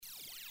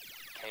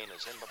Kane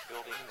is in the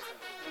building.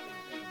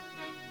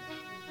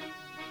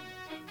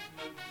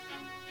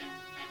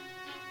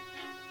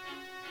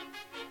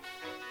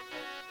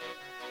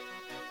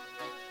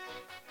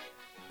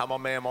 How my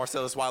man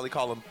Marcellus Wiley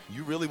call him,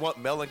 you really want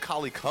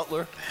Melancholy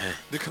Cutler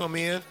to come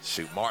in?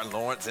 Shoot, Martin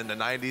Lawrence in the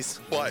 90s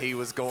when he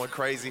was going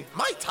crazy.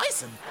 Mike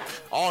Tyson.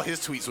 All his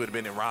tweets would have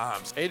been in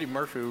rhymes. Eddie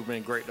Murphy would have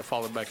been great to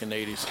follow back in the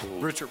 80s.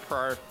 Ooh. Richard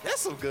Pryor. That's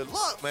some good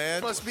luck,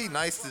 man. Must be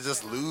nice to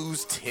just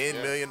lose $10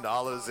 million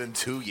in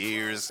 2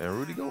 years. And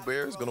Rudy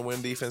Gobert is going to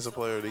win Defensive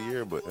Player of the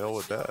Year, but hell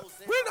with that.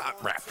 We're not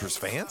Raptors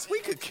fans. We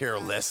could care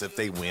less if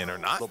they win or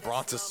not.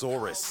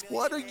 LeBrontosaurus,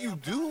 what are you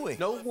doing?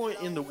 No one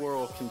in the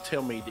world can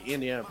tell me the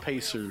Indiana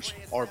Pacers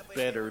are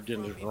better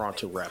than the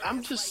Toronto Raptors.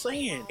 I'm just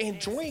saying. And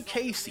Dwayne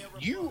Casey,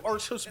 you are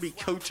supposed to be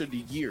Coach of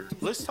the Year.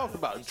 Let's talk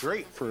about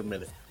Drake for a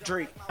minute.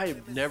 Drake, I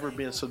have never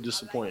been so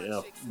disappointed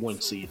in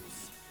one season.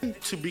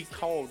 To be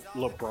called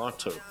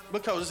LeBronto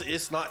because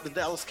it's not the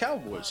Dallas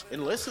Cowboys.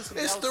 Unless it's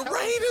the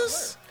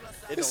Raiders.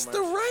 It's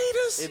the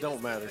Raiders. It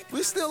don't matter.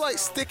 We still like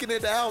sticking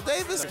it to Al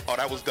Davis. Oh,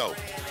 that was dope.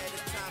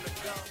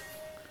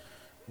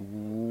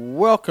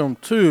 Welcome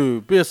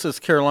to Business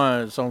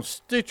Carolinas on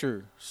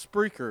Stitcher,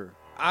 Spreaker,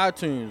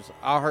 iTunes,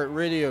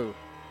 iHeartRadio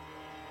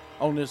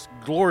on this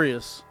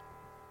glorious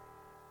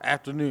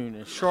afternoon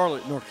in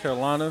Charlotte, North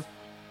Carolina.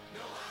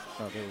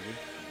 Oh, there we go.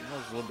 That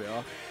was a little bit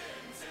off.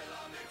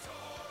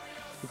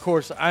 Of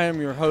course, I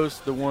am your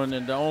host, the one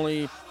and the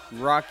only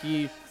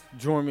Rocky.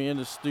 Join me in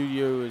the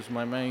studio is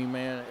my main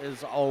man,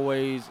 as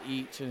always,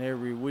 each and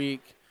every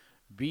week,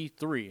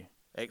 B3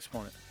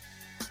 Exponent.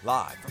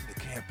 Live from the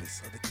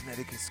campus of the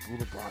Connecticut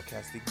School of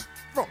Broadcasting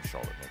from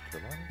Charlotte, North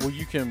Carolina. Where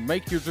you can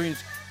make your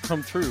dreams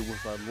come true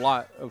with a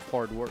lot of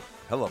hard work.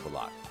 Hell of a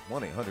lot.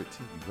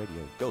 1-800-TV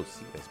Radio. Go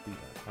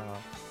CSB.com.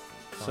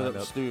 Set up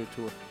a studio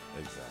tour.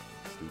 Exactly.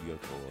 Studio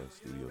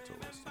tour.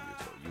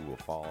 You will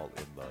fall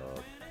in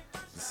love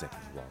the second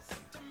you walk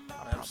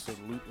in.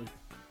 Absolutely.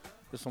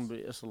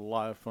 It's a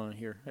lot of fun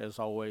here, as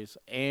always.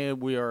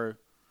 And we are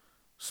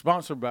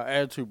sponsored by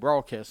Attitude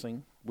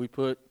Broadcasting. We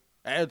put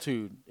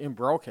attitude in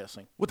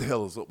broadcasting. What the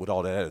hell is up with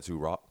all that attitude,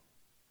 Rock?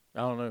 I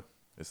don't know.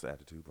 It's the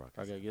Attitude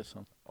Broadcasting. I got to get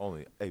some.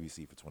 Only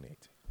ABC for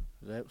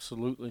 2018.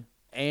 Absolutely.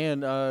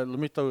 And let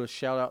me throw a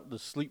shout out to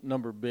Sleep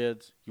Number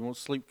Beds. You want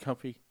sleep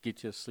comfy?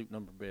 Get you a Sleep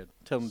Number bed.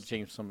 Tell them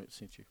James Summit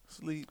sent you.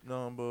 Sleep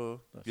Number.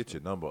 Get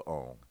your number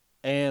on.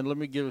 And let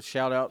me give a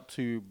shout out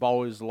to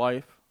Ball is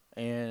Life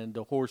and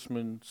the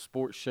Horseman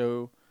Sports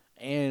Show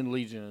and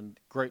Legion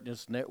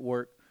Greatness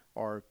Network,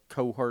 our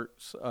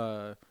cohorts,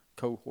 I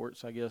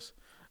guess.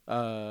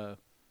 Urban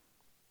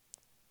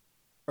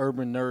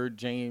Nerd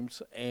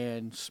James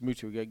and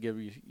Smoochie. We got to give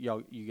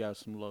you guys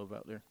some love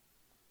out there.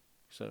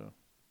 So,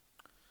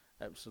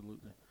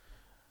 absolutely.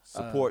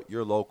 Support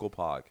your local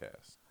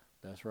podcast.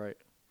 That's right.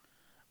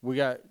 We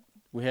had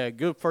a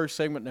good first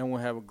segment, then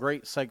we'll have a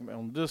great segment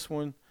on this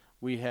one.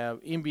 We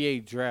have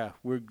NBA draft.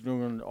 We're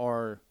doing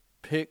our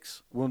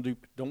picks.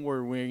 Don't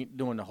worry, we ain't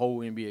doing the whole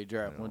NBA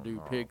draft. We'll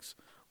do picks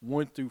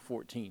 1 through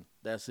 14.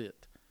 That's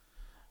it.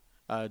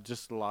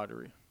 Just the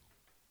lottery.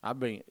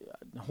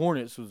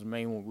 Hornets was the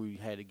main one we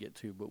had to get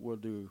to, but we'll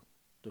do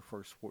the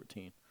first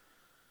 14.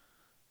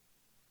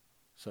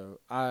 So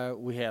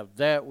we have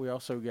that. We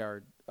also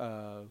got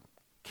our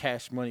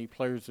Cash Money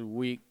Players of the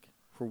Week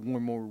for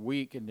one more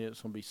week, and then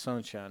it's gonna be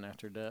Sunshine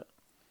after that.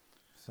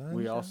 Sunshine.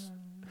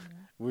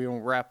 We're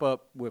gonna wrap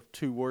up with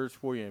 2 words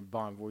for you in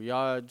Bon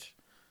Voyage.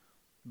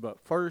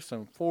 But first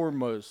and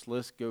foremost,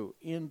 let's go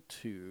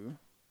into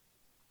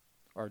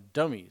our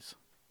dummies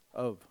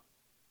of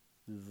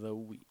the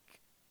week.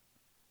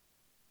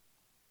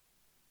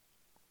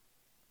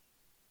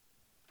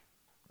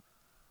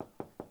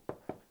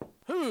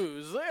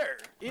 Who's there?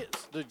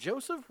 It's the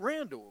Joseph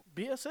Randall,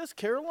 BSS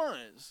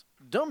Carolinas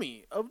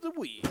Dummy of the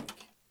Week.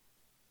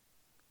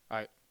 All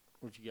right,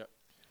 what you got?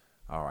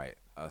 All right.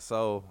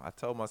 So I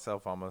told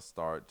myself I'm going to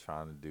start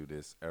trying to do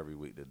this every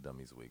week, the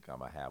Dummies Week. I'm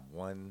going to have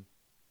one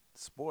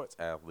sports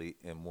athlete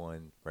and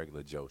one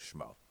regular Joe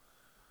Schmo.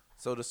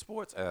 So the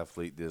sports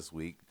athlete this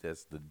week,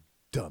 that's the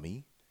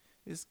dummy,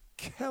 is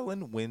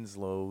Kellen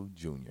Winslow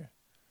Jr.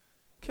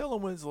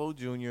 Kellen Winslow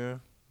Jr.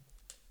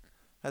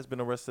 has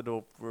been arrested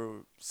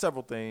for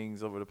several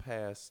things over the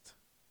past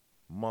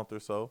month or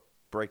so,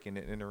 breaking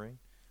and entering,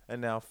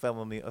 and now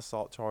felony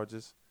assault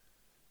charges.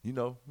 You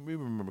know, we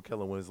remember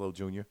Kellen Winslow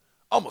Jr.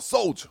 I'm a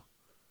soldier.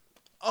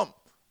 I'm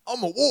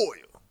a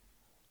warrior.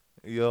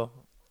 Yeah,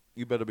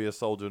 you better be a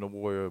soldier and a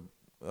warrior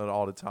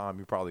all the time.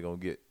 You're probably going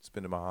to get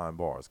spending behind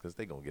bars because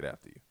they're going to get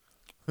after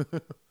you.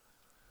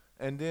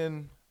 And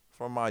then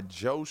for my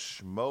Joe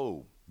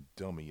Schmo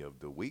Dummy of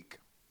the Week,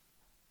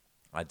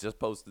 I just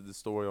posted the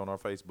story on our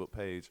Facebook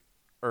page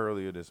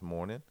earlier this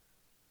morning.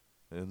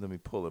 And let me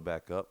pull it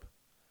back up.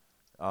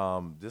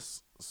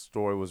 This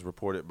story was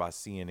reported by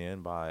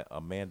CNN by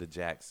Amanda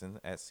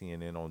Jackson at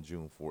CNN on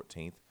June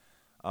 14th.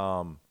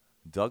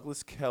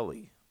 Douglas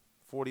Kelly,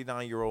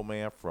 49-year-old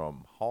man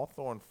from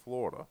Hawthorne,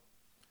 Florida,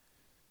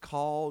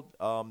 called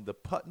the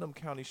Putnam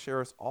County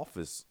Sheriff's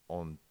Office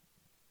on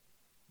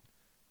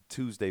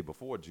Tuesday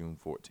before June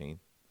 14th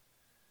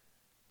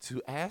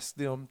to ask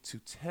them to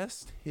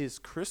test his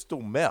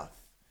crystal meth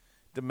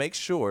to make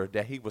sure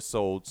that he was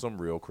sold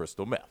some real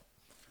crystal meth.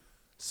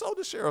 So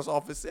the sheriff's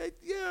office said,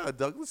 yeah,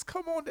 Douglas,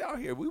 come on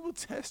down here. We will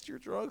test your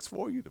drugs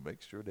for you to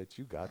make sure that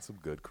you got some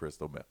good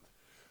crystal meth.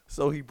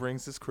 So he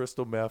brings his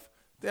crystal meth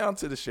down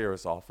to the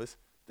sheriff's office.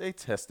 They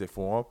test it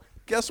for him.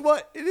 Guess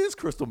what? It is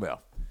crystal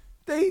meth.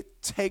 They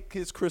take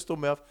his crystal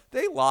meth,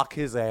 they lock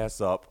his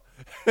ass up,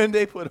 and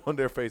they put on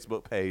their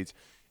Facebook page,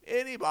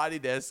 anybody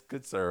that's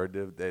concerned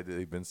that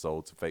they've been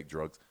sold to fake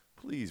drugs,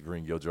 please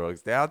bring your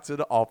drugs down to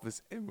the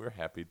office, and we're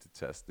happy to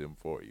test them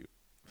for you.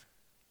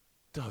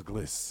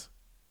 Douglas,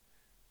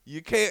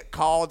 you can't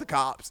call the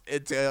cops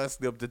and ask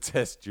them to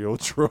test your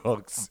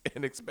drugs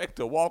and expect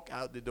to walk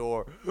out the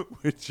door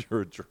with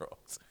your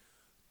drugs.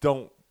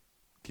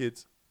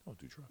 Kids, don't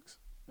do drugs.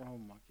 Oh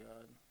my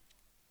God.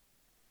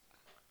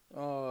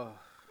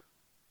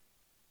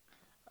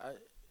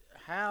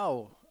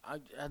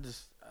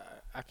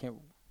 I can't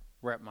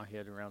wrap my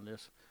head around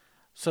this.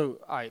 So,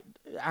 I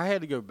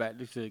had to go back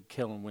to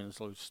Kellen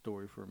Winslow's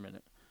story for a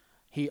minute.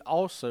 He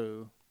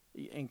also,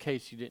 in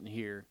case you didn't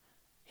hear,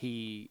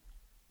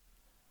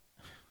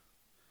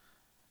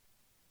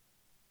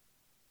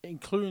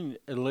 including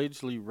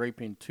allegedly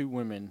raping 2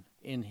 women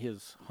in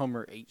his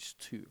Hummer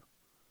H2.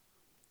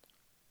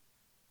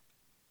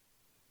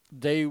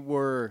 They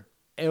were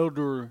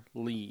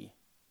elderly.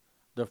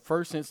 The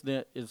first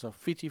incident is a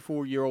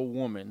 54-year-old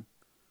woman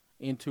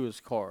into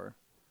his car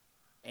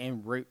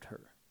and raped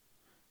her.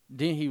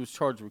 Then he was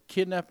charged with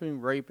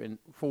kidnapping, rape, and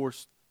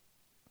forced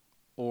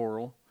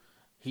oral.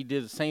 He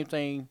did the same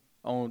thing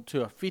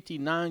to a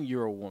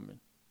 59-year-old woman.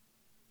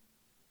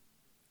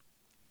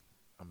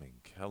 I mean,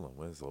 Kellen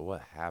Winslow,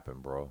 what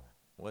happened, bro?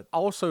 What?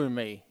 Also in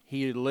May,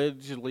 he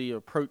allegedly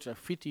approached a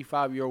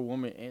 55-year-old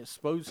woman and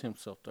exposed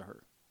himself to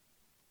her.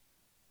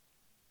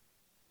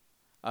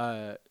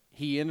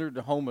 He entered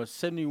the home of a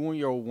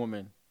 71-year-old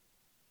woman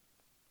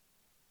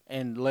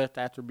and left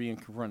after being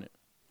confronted.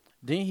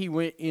 Then he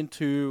went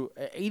into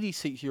an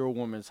 86-year-old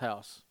woman's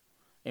house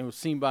and was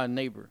seen by a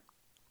neighbor.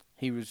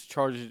 He was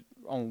charged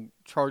on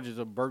charges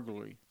of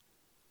burglary.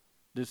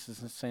 This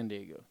is in San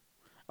Diego.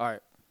 All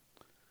right,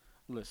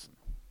 listen.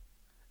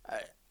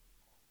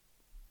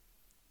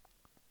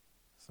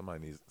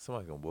 Somebody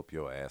gonna whoop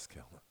your ass,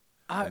 Kellen.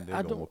 And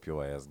they're gonna whoop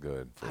your ass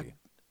good for you.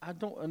 I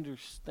don't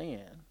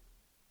understand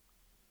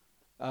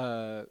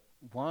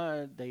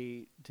why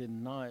they did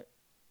not.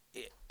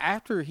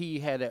 After he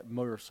had that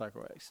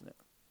motorcycle accident,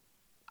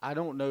 I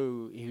don't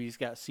know if he's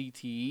got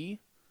CTE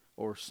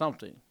or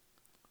something.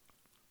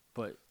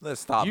 But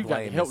let's stop you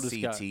blaming help this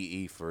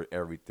CTE for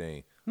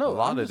everything. No, a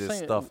lot I'm of just this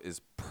saying, stuff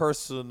is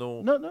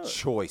personal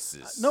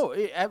choices. No,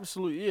 it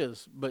absolutely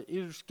is. But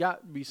there's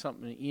got to be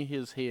something in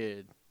his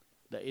head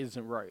that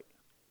isn't right.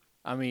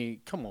 I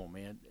mean, come on,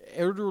 man.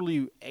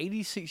 Elderly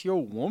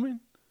 86-year-old woman?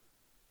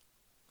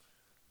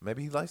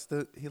 Maybe he likes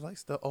the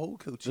old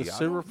coochie. The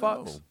silver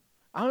fox?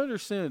 I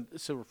understand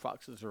silver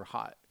foxes are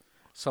hot,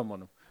 some of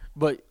them.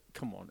 But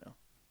come on now.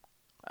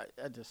 I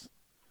don't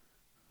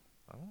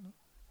know.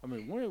 I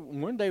mean,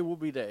 one day we'll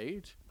be that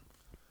age.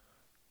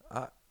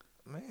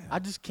 Man, I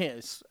just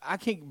can't. I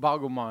can't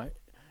boggle my.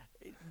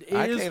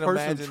 I can't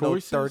imagine no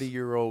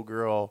 30-year-old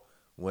girl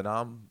when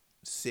I'm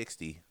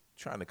 60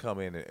 trying to come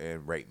in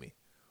and rape me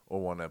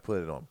or want to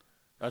put it on.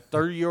 A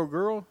 30-year-old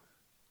girl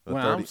when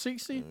I'm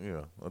 60?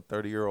 Yeah, a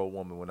 30-year-old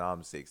woman when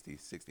I'm 60,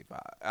 65.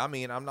 I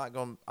mean, I'm not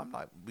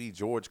be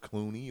George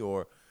Clooney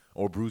or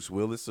Bruce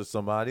Willis or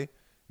somebody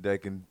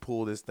that can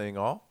pull this thing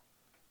off.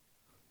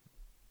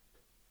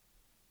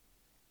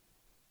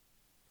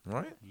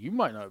 Right? You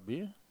might not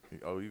be.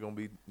 Oh, you gonna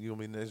be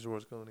next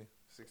George Clooney,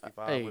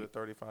 65 with a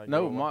 35.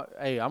 No,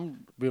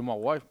 I'm being my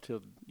wife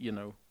till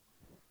the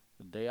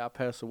day I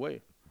pass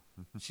away.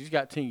 She's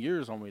got 10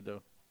 years on me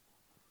though.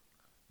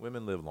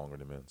 Women live longer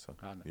than men, so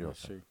I know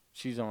that's true.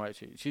 She's on right.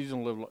 She's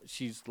gonna live.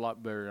 She's a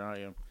lot better than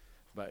I am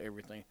about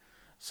everything.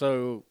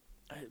 So,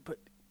 but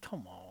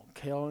come on,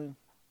 Kellen.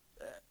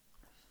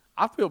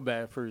 I feel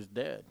bad for his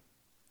dad.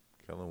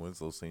 Kellen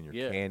Winslow Sr.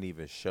 can't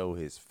even show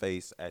his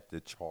face at the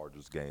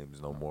Chargers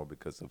games no more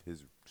because of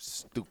his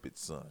stupid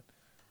son.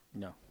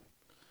 No.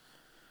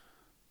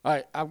 All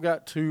right, I've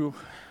got two,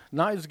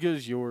 not as good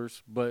as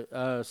yours, but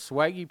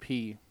Swaggy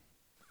P.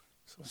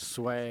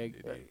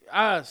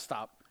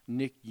 Stop.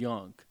 Nick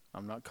Young.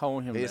 I'm not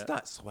calling him It's that.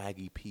 not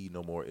Swaggy P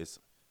no more. It's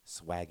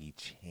Swaggy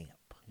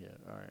Champ. Yeah,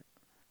 all right.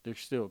 There's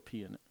still a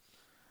P in it.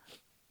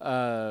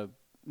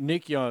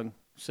 Nick Young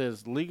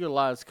says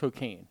legalize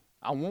cocaine.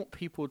 I want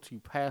people to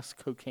pass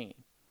cocaine.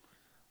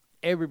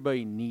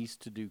 Everybody needs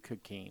to do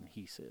cocaine,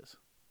 he says.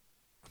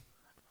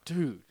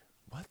 Dude.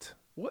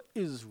 What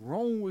is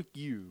wrong with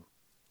you?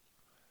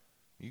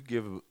 You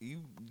give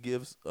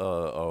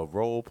a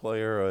role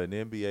player an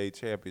NBA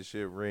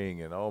championship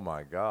ring, and oh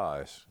my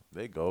gosh,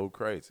 they go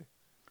crazy.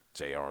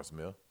 J.R.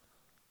 Smith.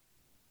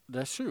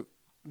 That's true.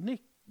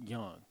 Nick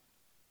Young.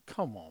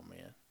 Come on,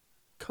 man.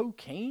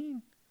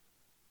 Cocaine?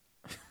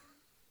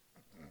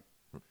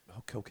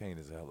 Cocaine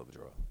is a hell of a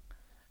drug.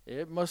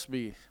 It must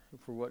be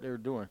for what they're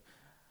doing.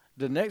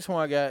 The next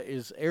one I got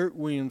is Eric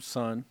Williams'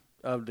 son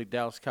of the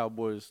Dallas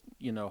Cowboys,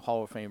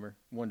 Hall of Famer,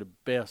 one of the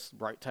best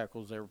right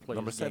tackles ever played.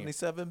 Number the game.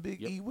 77,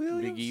 Big Yep, E.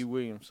 Williams. Big E.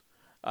 Williams.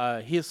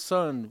 His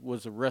son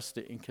was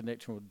arrested in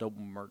connection with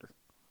double murder.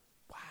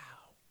 Wow.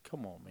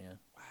 Come on, man.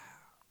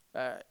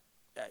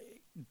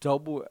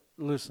 Wow.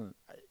 Listen,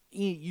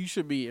 you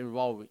should be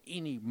involved with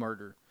any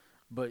murder,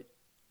 but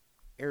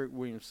Eric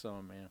Williams'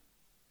 son, man,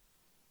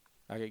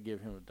 I could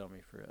give him a dummy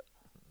for that.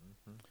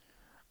 Mm-hmm.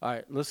 All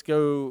right, let's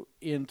go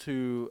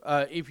into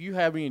if you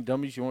have any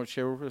dummies you want to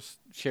share with us,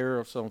 share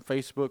us on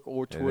Facebook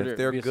or Twitter. And if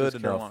they're good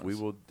enough, Carolinas. we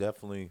will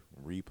definitely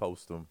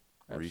repost them,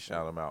 Absolutely.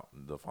 re-shout them out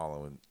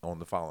on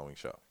the following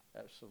show.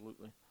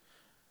 Absolutely.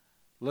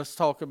 Let's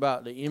talk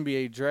about the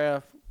NBA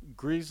draft.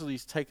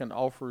 Grizzlies taking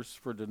offers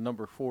for the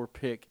number 4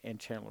 pick and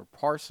Chandler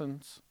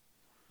Parsons.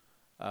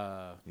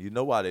 You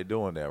know why they're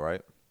doing that,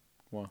 right?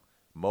 Well,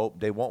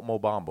 They want Mo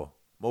Bamba.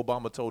 Mo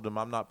Bamba told them,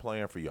 I'm not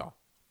playing for y'all.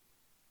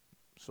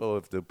 So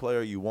if the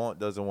player you want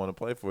doesn't want to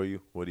play for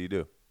you, what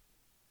do?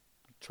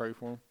 Trade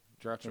for him?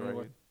 Draft him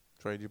away?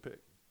 Trade your pick.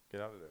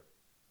 Get out of there.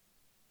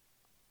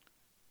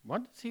 Why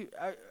does he?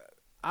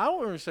 I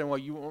don't understand why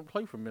you won't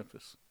play for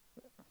Memphis.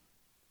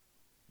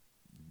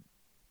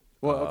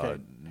 Well, okay,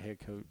 head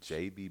coach.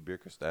 J.B.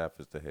 Bickerstaff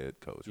is the head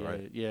coach,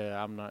 right?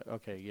 Yeah, I'm not.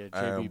 Okay, yeah,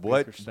 J.B.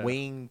 What Bickerstaff.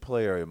 wing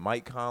player?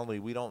 Mike Conley.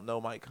 We don't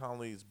know. Mike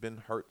Conley's been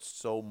hurt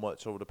so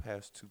much over the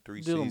past 2-3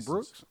 seasons. Dylan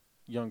Brooks,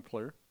 young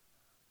player.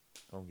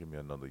 Don't give me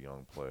another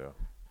young player.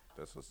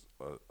 That's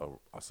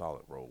a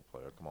solid role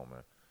player. Come on,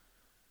 man.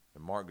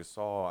 And Marc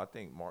Gasol, I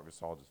think Marc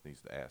Gasol just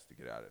needs to ask to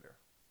get out of there.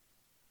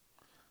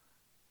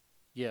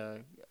 Yeah,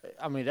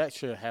 I mean, that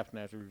should have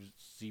happened after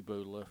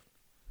Zebo left.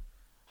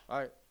 All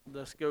right,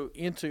 let's go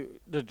into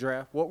the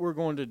draft. What we're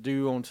going to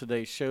do on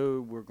today's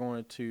show, we're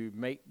going to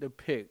make the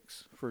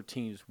picks for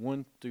teams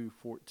 1 through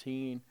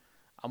 14.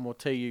 I'm going to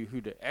tell you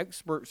who the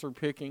experts are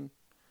picking.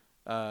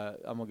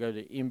 I'm going to go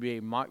to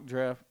NBA mock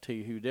draft, tell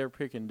you who they're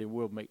picking, then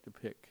we'll make the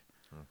pick.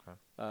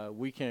 Okay.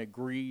 We can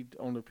agree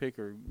on the pick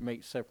or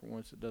make separate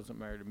ones. It doesn't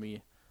matter to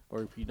me.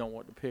 Or if you don't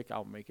want to pick,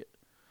 I'll make it.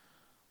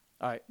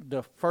 All right,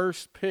 the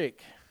first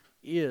pick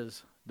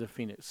is the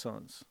Phoenix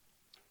Suns.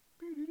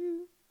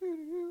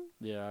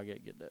 Yeah, I got to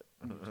get that.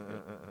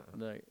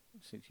 Like,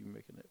 since you're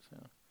making that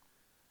sound.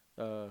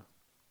 Does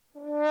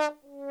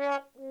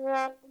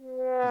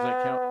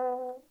that count?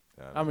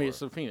 Yeah, I mean, it's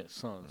the Phoenix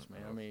Suns,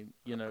 man. I mean,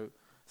 the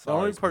Sorry,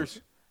 only Smooch.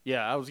 person.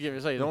 Yeah, I was going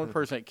to say the only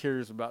person that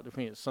cares about the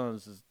Phoenix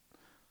Suns is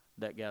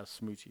that guy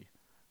Smoochie.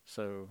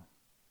 So,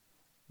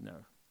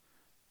 no.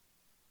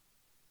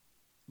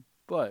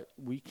 But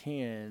we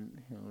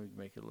can. Let me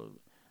make it a little.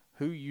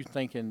 Who you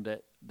thinking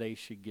that they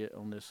should get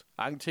on this?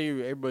 I can tell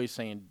you, everybody's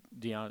saying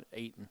DeAndre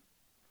Ayton.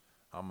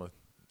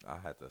 I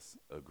had to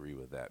agree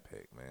with that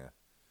pick, man.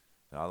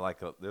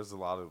 There's a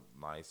lot of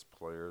nice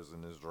players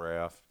in this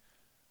draft,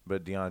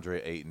 but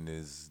DeAndre Ayton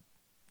is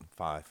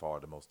by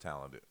far the most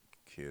talented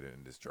kid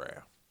in this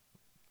draft.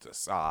 The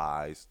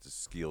size, the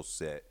skill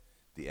set,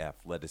 the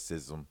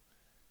athleticism.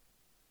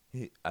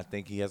 I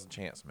think he has a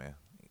chance, man.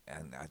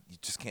 And you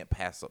just can't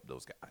pass up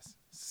those guys.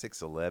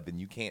 6'11",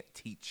 you can't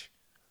teach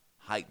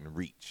height and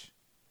reach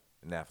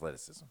and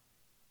athleticism.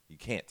 You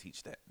can't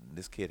teach that. And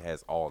this kid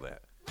has all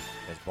that.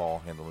 Has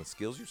ball handling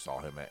skills. You saw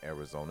him at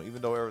Arizona.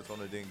 Even though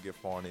Arizona didn't get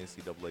far in the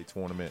NCAA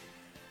tournament,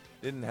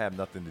 didn't have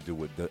nothing to do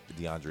with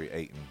DeAndre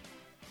Ayton.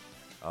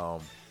 The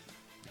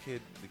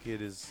kid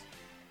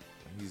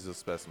he's a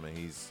specimen.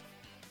 He's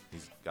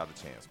got a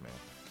chance, man.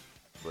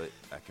 But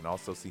I can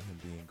also see him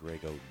being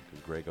Greg Oden,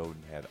 because Greg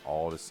Oden had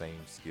all the same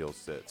skill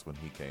sets when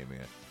he came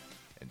in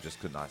and just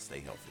could not stay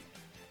healthy.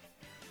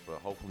 But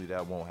hopefully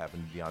that won't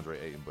happen to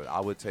DeAndre Ayton. But I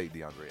would take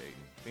DeAndre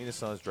Ayton. Phoenix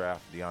Suns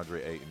draft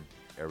DeAndre Ayton,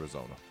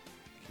 Arizona.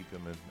 Keep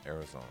him in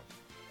Arizona.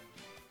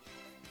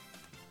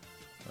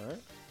 All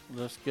right.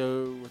 Let's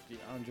go with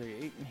DeAndre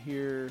Ayton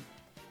here.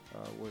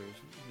 Where is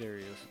he? There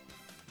he is.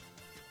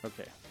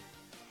 Okay.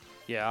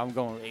 Yeah, I'm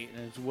going with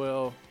Ayton as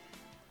well.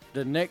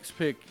 The next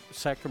pick,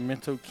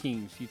 Sacramento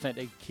Kings. You think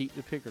they keep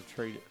the pick or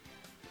trade it?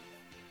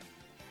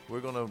 We're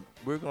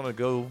gonna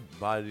go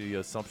by the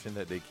assumption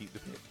that they keep the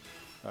pick.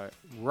 All right.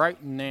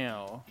 Right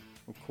now,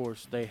 of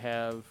course, they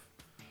have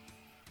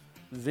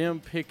them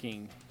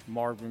picking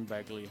Marvin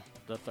Bagley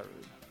III.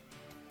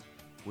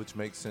 Which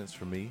makes sense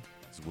for me,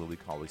 because Willie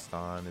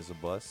Cauley-Stein is a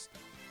bust.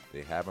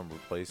 They haven't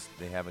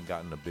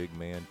gotten a big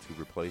man to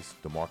replace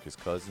DeMarcus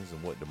Cousins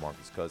and what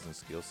DeMarcus Cousins'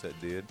 skill set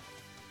did.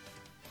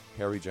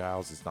 Harry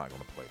Giles is not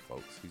going to play,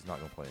 folks. He's not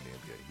going to play in the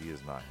NBA. He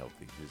is not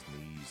healthy. His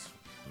knees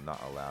will not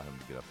allow him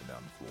to get up and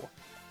down the floor.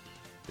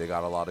 They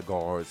got a lot of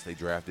guards. They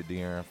drafted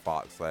De'Aaron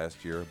Fox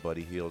last year.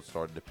 Buddy Hield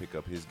started to pick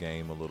up his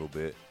game a little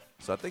bit.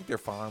 So I think they're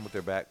fine with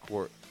their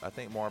backcourt. I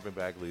think Marvin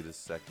Bagley the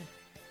second.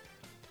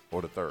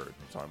 Or the third.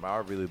 I'm sorry.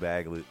 Marvin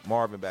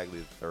Bagley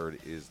the third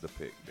is the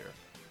pick there.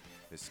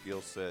 His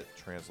skill set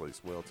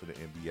translates well to the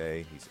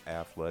NBA. He's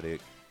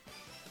athletic.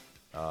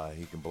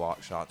 He can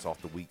block shots off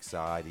the weak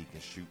side. He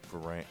can shoot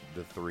for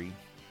the three.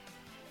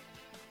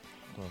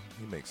 Well,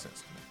 he makes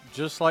sense to me.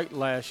 Just like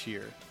last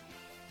year,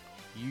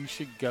 you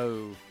should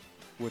go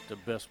with the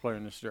best player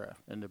in this draft.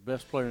 And the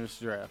best player in this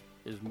draft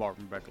is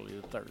Marvin Beckley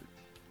III.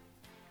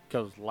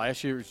 Because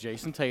last year it was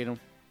Jason Tatum.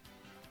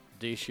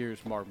 This year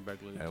it's Marvin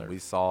Beckley III. And we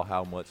saw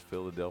how much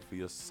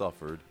Philadelphia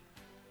suffered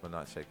for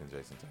not shaking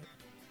Jason Tatum.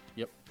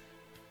 Yep.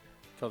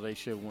 Because they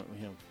should have went with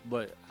him.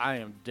 But I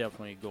am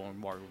definitely going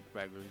Marvin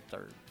Bagley III.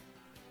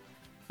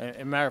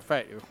 And matter of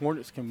fact, if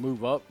Hornets can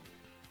move up,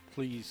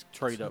 please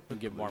trade up and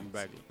get Marvin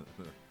Bagley.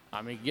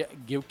 I mean,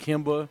 give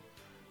Kemba,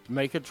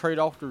 make a trade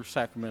off to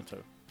Sacramento.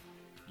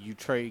 You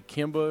trade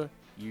Kemba,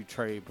 you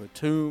trade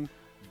Batum.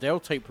 They'll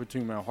take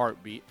Batum in a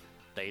heartbeat.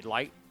 They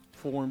like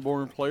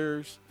foreign-born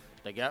players.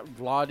 They got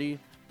Vlade.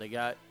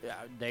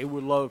 They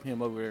would love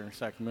him over there in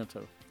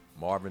Sacramento.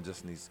 Marvin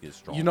just needs to get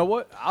strong. You know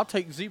what? I'll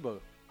take Zebo.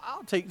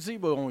 I'll take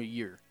Zebo on a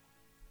year.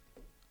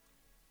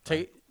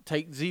 Take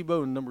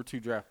Zebo and number 2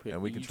 draft pick.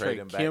 And we can You trade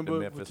him back Kemba, to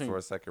Memphis Batum. for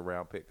a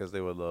second-round pick because they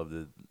would love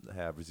to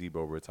have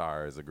Zebo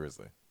retire as a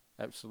Grizzly.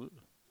 Absolutely.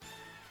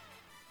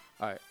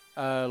 All right.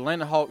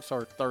 Atlanta Hawks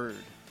are 3rd.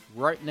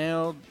 Right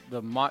now,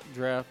 the mock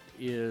draft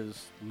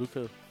is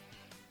Luka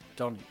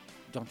Doncic.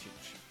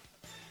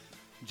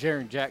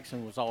 Jaren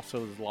Jackson was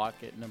also his lock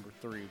at number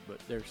 3, but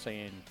they're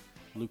saying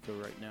Luka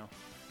right now.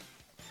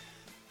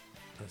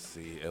 Let's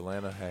see.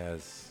 Atlanta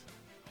has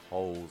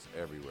holes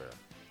everywhere.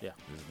 Yeah.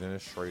 Is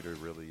Dennis Schrader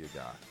really a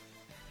guy?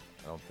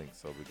 I don't think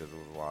so because there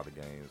was a lot of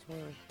games where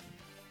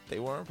they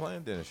weren't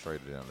playing Dennis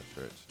Schrader down the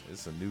stretch.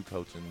 It's a new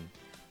coaching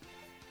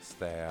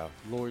staff.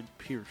 Lloyd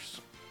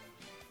Pierce.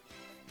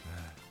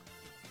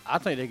 I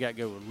think they got to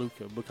go with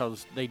Luka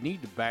because they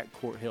need the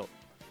backcourt help.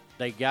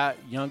 They got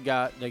young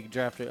guy. They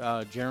drafted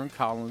Jaron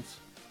Collins.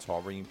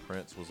 Taurine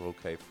Prince was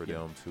okay for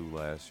them too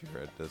last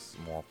year at the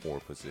small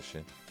forward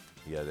position.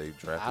 Yeah, they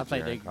drafted. I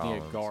think Jaren they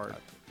Collins. need a guard.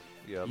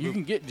 Yeah, You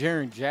can get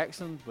Jaren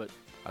Jackson, but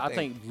I I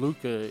think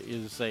Luka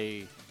is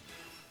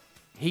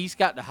he's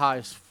got the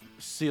highest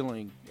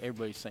ceiling.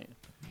 Everybody's saying.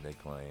 They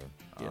claim.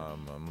 Yeah.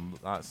 I'm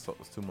not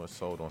too much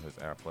sold on his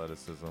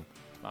athleticism.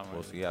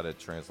 We'll see how that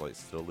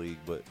translates to the league,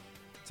 but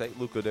take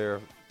Luka there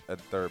at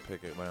the 3rd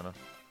pick, Atlanta.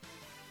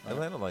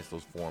 Atlanta likes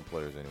those foreign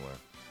players anyway.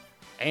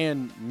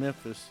 And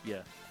Memphis,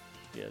 yeah,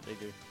 they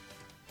do.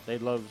 They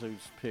love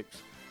those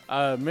picks.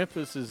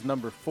 Memphis is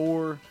number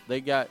 4.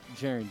 They got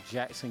Jaren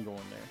Jackson going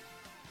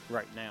there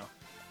right now.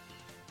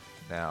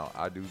 Now,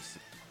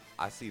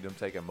 I see them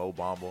taking Mo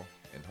Bamba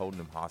and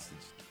holding him hostage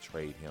to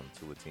trade him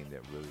to a team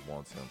that really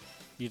wants him.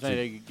 You think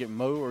they could get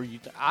Mo, or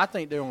I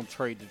think they're going to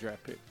trade the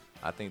draft pick.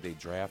 I think they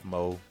draft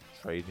Mo,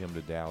 trade him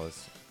to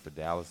Dallas for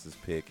Dallas's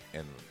pick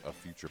and a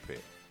future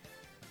pick.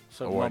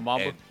 So Mo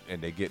Bamba.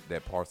 And they get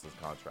that Parsons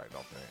contract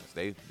off their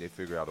hands. They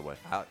figure out a way.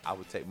 I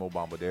would take Mo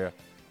Bamba there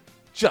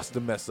just to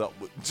mess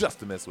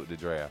with the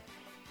draft.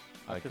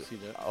 I could see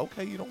that.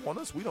 Okay, you don't want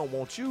us. We don't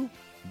want you.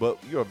 But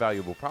you're a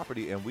valuable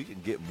property, and we can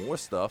get more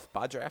stuff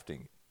by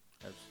drafting.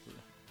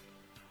 Absolutely.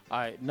 All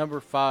right, number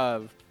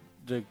 5,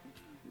 the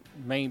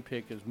main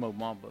pick is Mo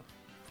Bamba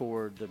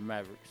for the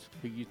Mavericks.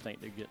 Who you think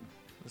they're getting?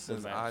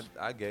 Since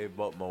I gave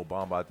up Mo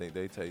Bamba, I think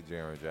they take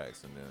Jaren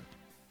Jackson then.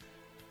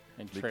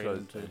 And trade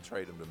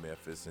him to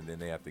Memphis, and then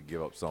they have to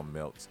give up something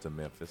else to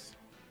Memphis.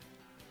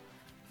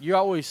 You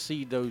always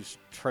see those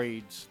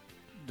trades.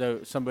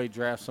 Somebody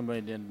drafts somebody,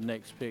 and then the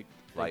next pick.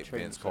 Like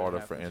Vince Carter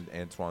for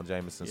Antoine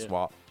Jameson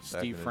swap.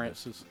 Steve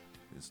Francis.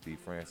 Steve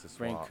Francis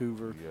swap.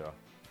 Vancouver. Yeah.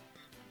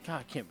 God,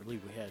 I can't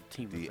believe we had a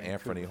team. The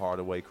Anthony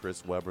Hardaway,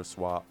 Chris Webber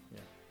swap. Yeah.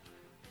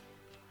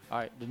 All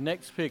right, the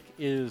next pick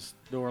is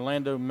the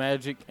Orlando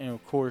Magic, and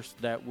of course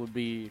that would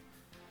be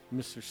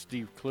Mr.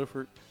 Steve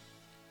Clifford.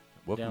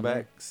 Welcome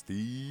back,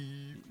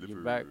 Steve.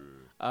 You're back.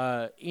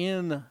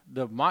 In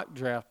the mock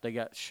draft, they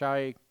got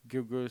Shai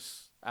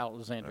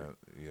Gilgeous-Alexander.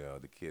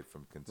 The kid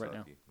from Kentucky,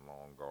 right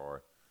long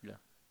guard. Yeah.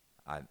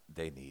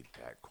 They need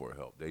backcourt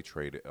help. They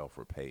traded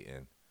Elfrid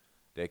Payton.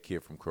 That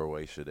kid from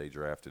Croatia they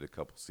drafted a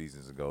couple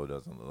seasons ago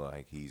doesn't look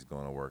like he's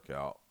going to work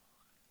out.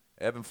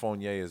 Evan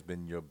Fournier has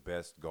been your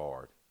best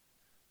guard,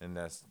 and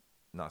that's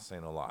not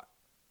saying a lot.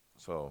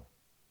 So,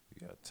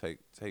 yeah, take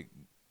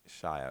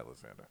Shai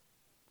Alexander.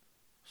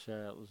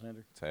 Shai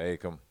Alexander.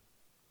 Take him.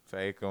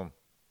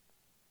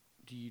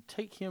 Do you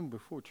take him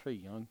before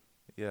Trae Young?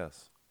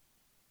 Yes.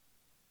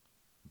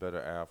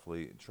 Better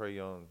athlete. Trae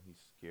Young, he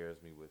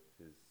scares me with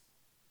his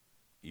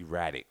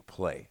erratic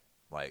play.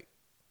 Like,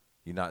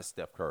 you're not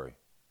Steph Curry.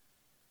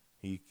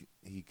 He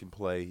can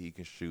play. He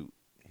can shoot.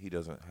 He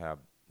doesn't have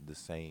the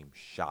same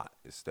shot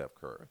as Steph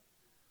Curry.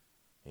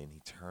 And he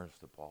turns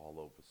the ball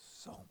over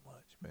so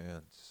much,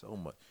 man. So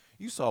much.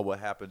 You saw what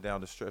happened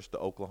down the stretch to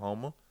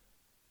Oklahoma.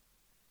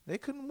 They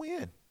couldn't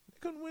win. They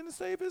couldn't win to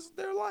save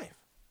their life.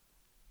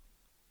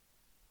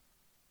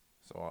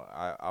 So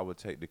I would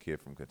take the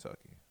kid from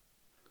Kentucky.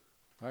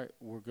 All right,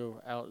 we'll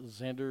go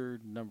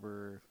Alexander,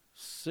 number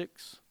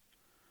 6.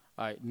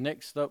 All right,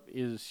 next up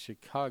is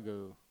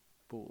Chicago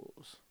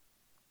Bulls.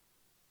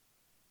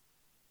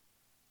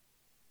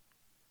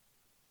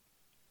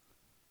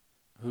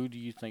 Who do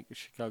you think the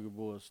Chicago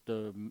Bulls?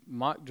 The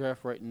mock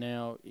draft right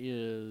now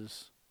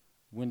is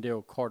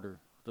Wendell Carter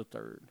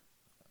III.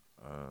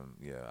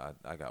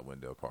 I got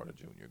Wendell Carter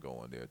Jr.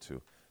 going there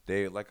too.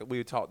 They, like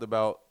we talked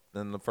about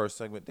in the first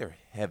segment, they're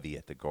heavy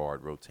at the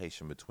guard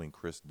rotation between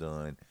Chris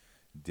Dunn,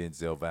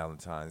 Denzel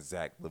Valentine,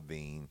 Zach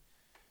LaVine.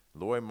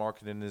 Lauri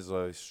Markkanen is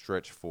a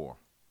stretch 4.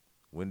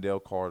 Wendell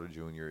Carter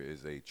Jr.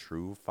 is a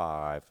true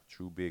 5,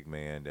 true big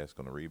man that's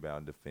going to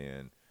rebound,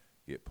 defend,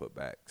 get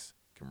putbacks,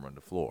 can run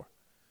the floor.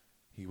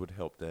 He would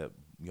help that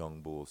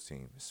young Bulls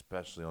team,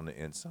 especially on the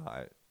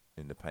inside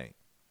in the paint.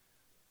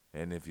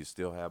 And if you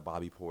still have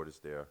Bobby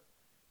Portis there,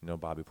 you know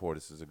Bobby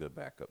Portis is a good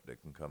backup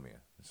that can come in.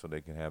 So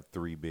they can have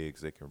 3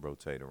 bigs they can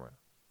rotate around.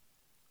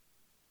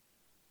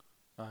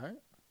 All right.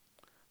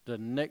 The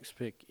next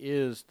pick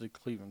is the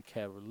Cleveland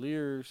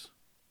Cavaliers.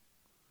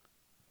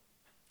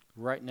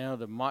 Right now,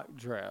 the mock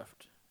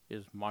draft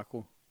is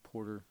Michael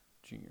Porter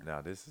Jr.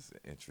 Now, this is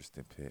an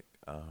interesting pick.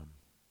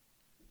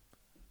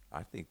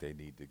 I think they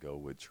need to go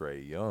with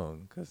Trae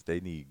Young because they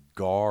need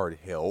guard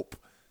help.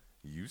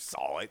 You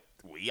saw it.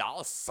 We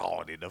all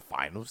saw it in the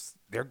finals.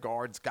 Their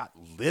guards got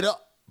lit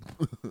up.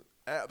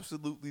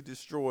 Absolutely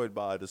destroyed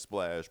by the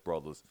Splash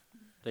Brothers.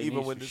 They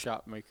need some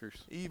shot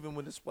makers. Even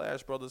when the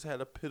Splash Brothers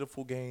had a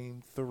pitiful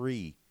game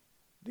 3,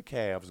 the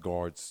Cavs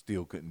guards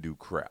still couldn't do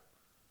crap.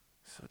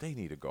 So they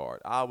need a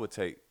guard. I would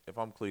take, if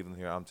I'm Cleveland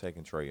here, I'm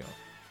taking Trae Young.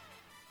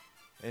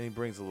 And he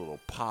brings a little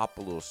pop,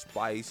 a little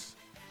spice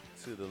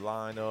to the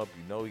lineup.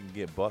 You know he can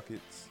get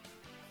buckets.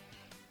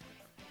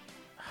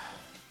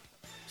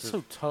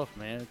 So tough,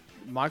 man.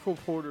 Michael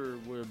Porter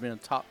would have been a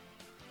top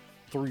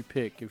 3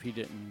 pick if he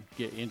didn't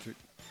get injured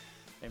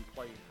and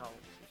play in college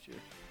this year.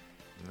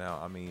 Now,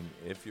 I mean,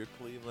 if you're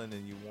Cleveland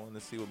and you want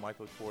to see what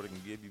Michael Porter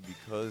can give you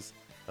because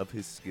of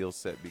his skill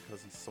set,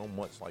 because he's so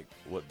much like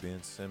what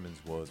Ben Simmons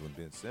was when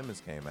Ben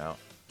Simmons came out,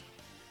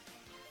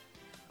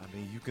 I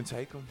mean, you can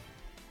take him.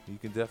 You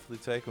can definitely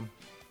take him.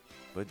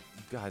 But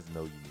you guys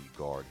know you need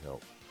guard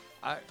help.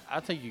 I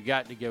think you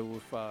got to go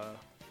with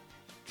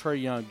Trae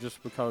Young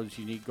just because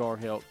you need guard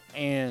help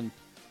and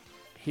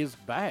his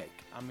back.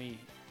 I mean,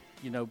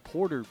 you know,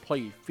 Porter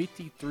played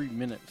 53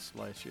 minutes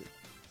last year.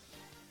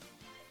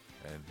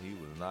 And he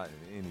was not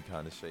in any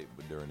kind of shape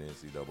but during the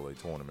NCAA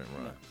tournament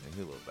run. No. And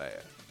he looked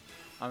bad.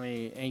 I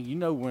mean, and you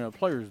know when a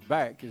player's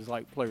back is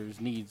like players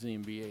needs the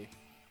NBA.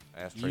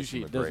 Ask Tracy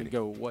Usually McGrady. it doesn't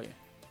go away.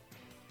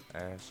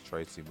 Ask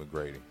Tracy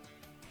McGrady.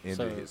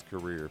 Ended his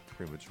career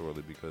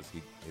prematurely because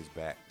his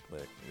back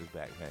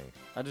pain.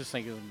 I just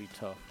think it's going to be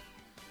tough.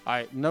 All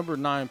right, number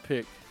 9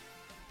 pick,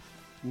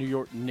 New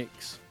York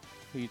Knicks.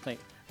 Who do you think?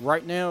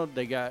 Right now,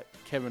 they got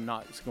Kevin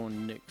Knox going to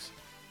Knicks.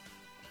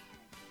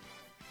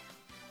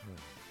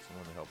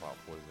 Someone to help out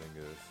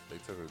Porzingis. They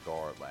took a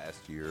guard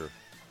last year.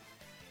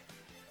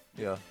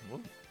 Yeah,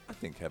 well, I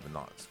think Kevin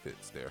Knox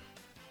fits there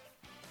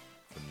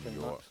for New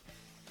Kevin York.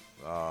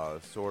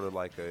 Knox. Sort of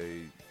like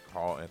a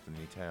Karl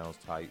Anthony Towns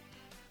type.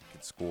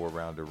 Can score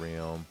around the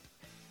rim,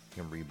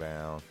 can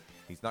rebound.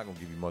 He's not going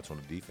to give you much on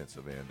the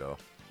defensive end, though.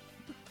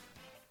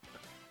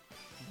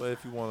 But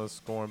if you want a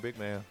scoring big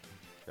man,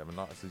 Kevin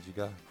Knox is you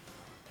got.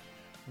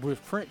 With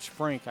French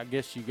Frank, I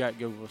guess you got to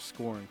go with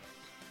scoring.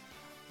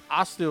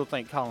 I still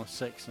think Colin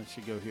Sexton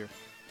should go here.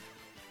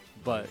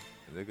 But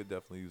they could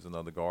definitely use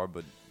another guard,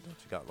 but don't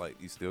you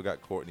got you still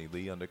got Courtney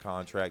Lee under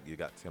contract. You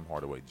got Tim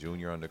Hardaway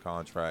Jr. under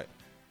contract.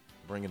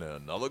 Bringing in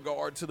another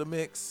guard to the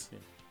mix. Yeah.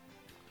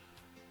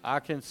 I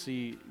can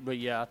see, but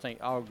yeah, I think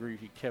I'll agree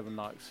with Kevin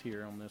Knox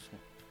here on this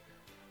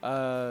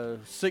one.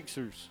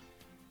 Sixers,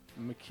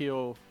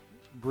 Mikal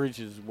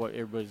Bridges, what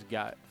everybody's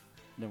got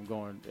them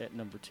going at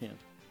number 10.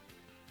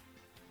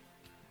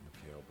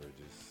 Mikal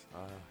Bridges.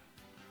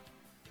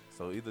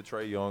 So either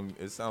Trae Young,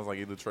 it sounds like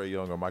either Trae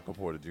Young or Michael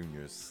Porter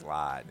Jr. is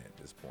sliding at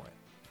this point.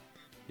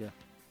 Yeah.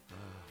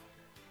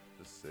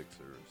 The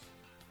Sixers.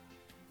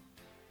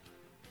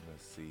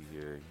 Let's see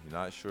here. You're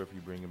not sure if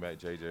you're bringing back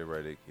J.J.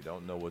 Redick. You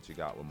don't know what you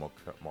got with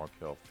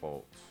Markelle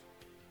Fultz.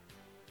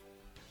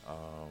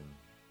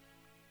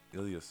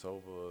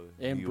 Ilyasova,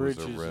 he was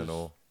a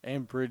rental.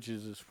 And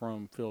Bridges is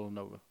from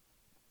Villanova.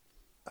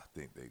 I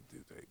think they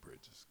do take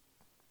Bridges.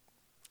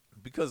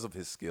 Because of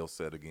his skill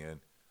set again.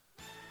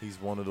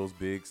 He's one of those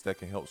bigs that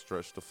can help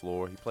stretch the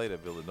floor. He played at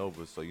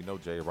Villanova, so you know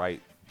Jay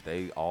Wright,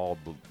 they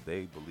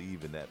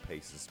believe in that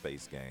pace and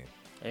space game.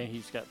 And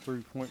he's got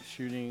 3-point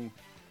shooting.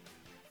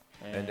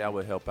 And that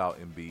would help out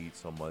Embiid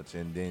so much.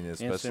 And then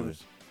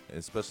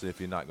especially if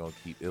you're not going to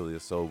keep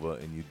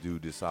Ilyasova and you do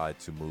decide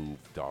to move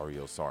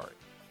Dario Saric.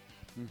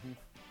 Mm-hmm.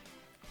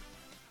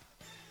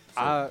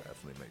 So that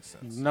definitely makes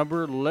sense.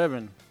 Number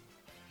 11,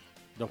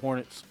 the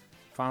Hornets.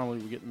 Finally,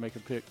 we get to make a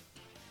pick.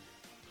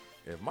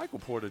 If Michael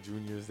Porter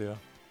Jr. is there,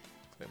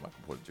 say Michael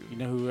Porter Jr. You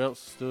know who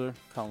else is still there?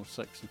 Colin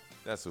Sexton.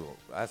 That's who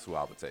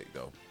I would take,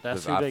 though.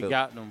 That's who they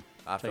got them.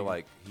 I feel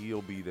like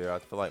he'll be there. I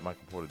feel like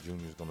Michael Porter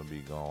Jr. is going to be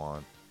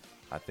gone.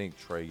 I think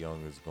Trae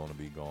Young is going to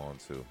be gone,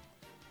 too.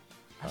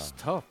 That's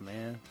tough,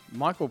 man.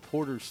 Michael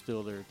Porter's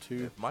still there,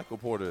 too. If Michael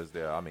Porter is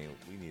there, I mean,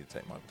 we need to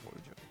take Michael Porter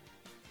Jr.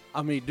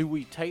 I mean, do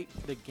we take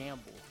the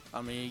gamble?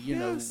 I mean, you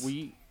know,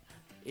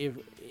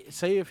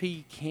 if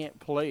he can't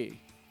play,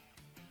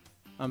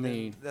 I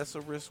mean, that's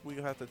a risk we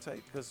have to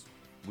take because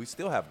we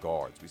still have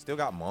guards. We still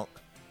got Monk.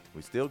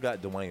 We still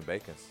got Dwayne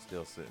Bacon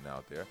still sitting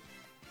out there.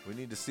 We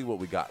need to see what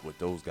we got with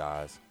those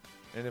guys.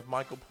 And if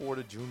Michael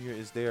Porter Jr.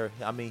 is there,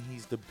 I mean,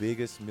 he's the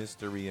biggest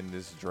mystery in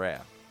this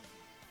draft.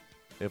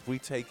 If we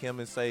take him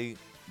and say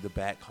the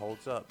back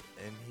holds up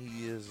and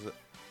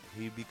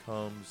he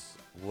becomes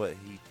what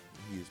he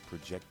is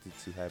projected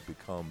to have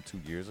become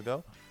 2 years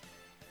ago,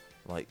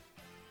 like,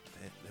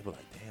 they'll be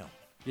like, damn.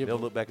 Yeah, They'll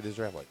look back at this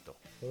draft like the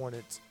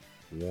Hornets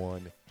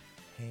won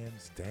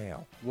hands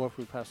down. What if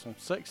we pass on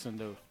Sexton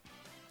though?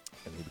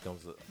 And he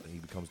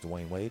becomes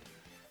Dwayne Wade.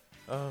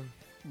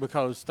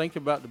 Because think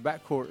about the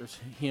backcourt is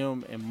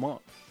him and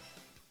Monk,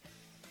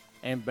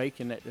 and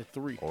Bacon at the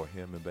 3. Or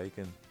him and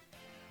Bacon.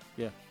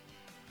 Yeah.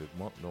 If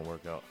Monk don't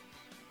work out.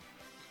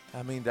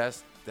 I mean,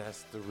 that's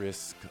the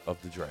risk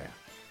of the draft.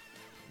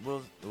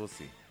 We'll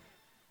see.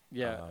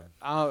 Yeah,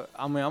 I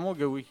mean, I'm gonna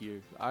go with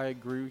you. I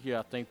agree with you.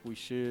 I think we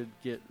should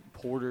get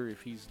Porter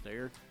if he's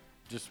there,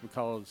 just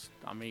because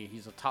I mean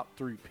he's a top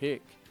 3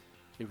 pick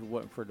if it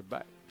wasn't for the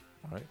back.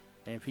 All right.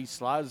 And if he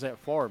slides that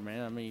far,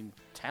 man, I mean,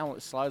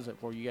 talent slides that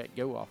far, you got to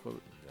go off of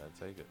it. You gotta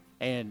take it.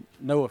 And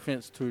no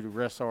offense to the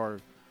rest of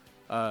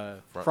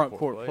our front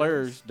court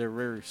players, they're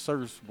very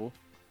serviceable,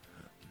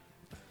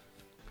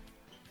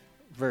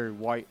 very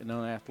white and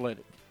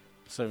unathletic.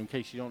 So in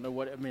case you don't know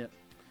what it meant,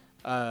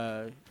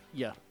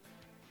 yeah,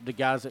 the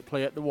guys that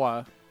play at the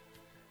Y.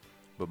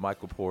 But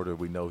Michael Porter,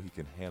 we know he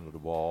can handle the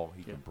ball.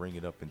 He can bring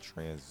it up in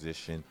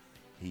transition.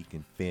 He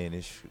can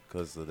finish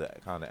because of the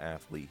kind of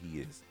athlete he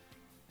is.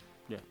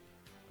 Yeah.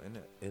 And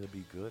it'll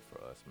be good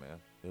for us, man.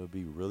 It'll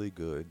be really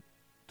good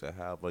to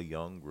have a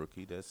young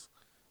rookie that's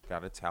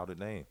got a touted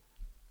name.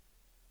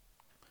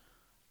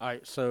 All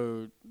right,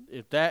 so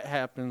if that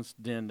happens,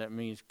 then that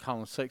means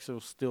Colin Sexton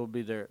will still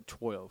be there at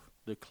 12.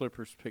 The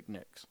Clippers pick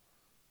next.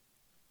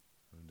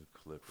 And the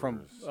Clippers.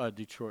 From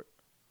Detroit.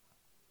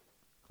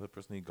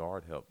 Clippers need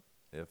guard help.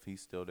 If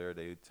he's still there,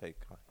 they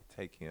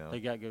take him. They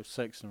got to go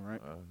Sexton,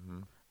 right?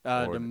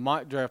 Or the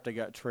mock draft, they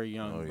got Trae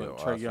Young, but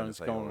Trae Young's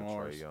going on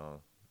ours. Trae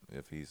Young,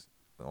 if he's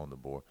on the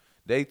board.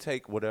 They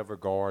take whatever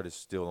guard is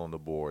still on the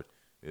board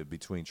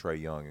between Trae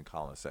Young and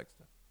Colin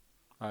Sexton.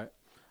 All right.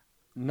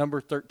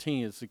 Number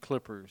 13 is the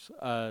Clippers.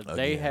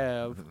 They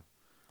have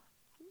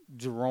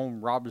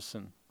Jerome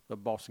Robinson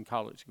of Boston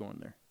College going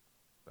there.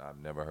 I've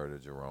never heard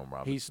of Jerome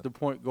Robinson. He's the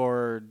point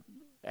guard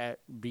at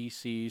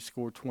BC,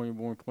 scored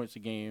 21 points a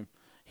game.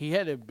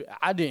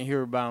 I didn't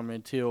hear about him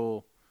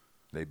until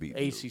they beat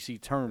ACC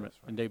tournament,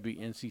 and they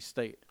beat NC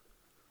State.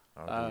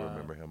 I do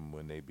remember him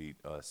when they beat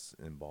us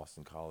in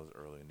Boston College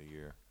early in the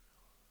year.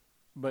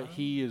 But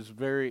he's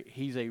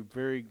a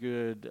very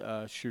good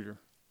shooter.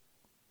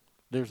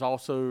 There's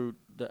also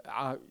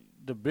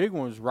the big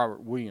one is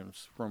Robert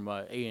Williams from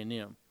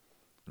A&M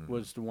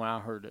was the one I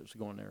heard that was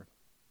going there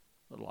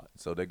a lot.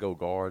 So they go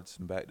guards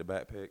and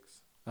back-to-back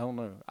picks? I don't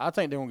know. I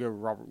think they're going to go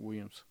with Robert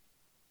Williams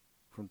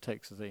from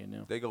Texas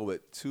A&M. They go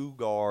with 2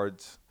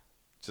 guards,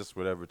 just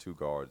whatever 2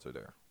 guards are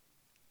there.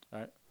 All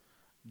right.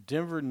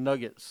 Denver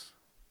Nuggets.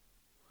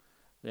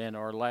 And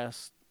our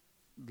last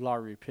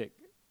lottery pick.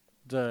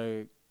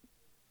 The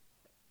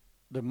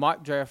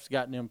mock draft's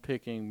got them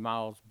picking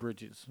Miles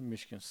Bridges,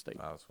 Michigan State.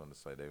 I was going to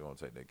say they're going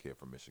to take that kid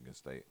from Michigan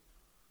State.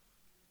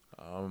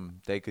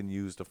 They can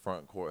use the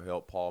front court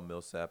help. Paul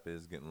Millsap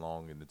is getting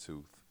long in the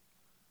tooth.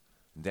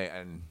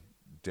 And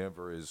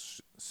Denver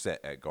is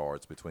set at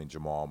guards between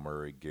Jamal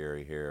Murray,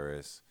 Gary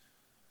Harris,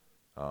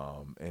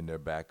 and their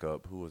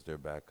backup. Who was their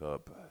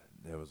backup?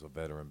 There was a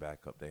veteran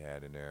backup they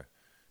had in there.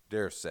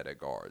 They're set at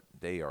guard.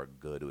 They are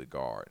good with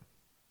guard.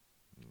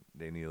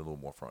 They need a little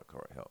more front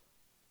court help.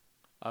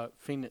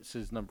 Phoenix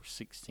is number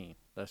 16.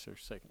 That's their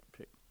second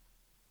pick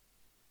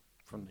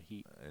from the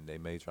Heat. And they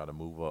may try to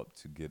move up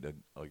to get a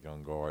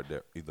young guard,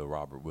 that either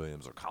Robert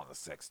Williams or Colin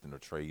Sexton or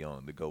Trae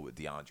Young to go with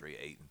DeAndre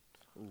Ayton.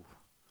 Ooh.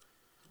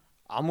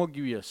 I'm going to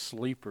give you a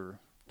sleeper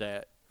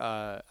that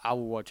I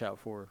will watch out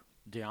for.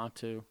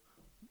 Deontay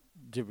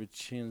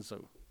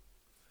DiVincenzo.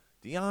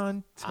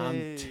 I'm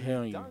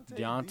telling you,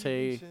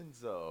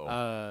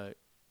 Deontay.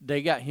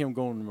 They got him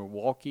going to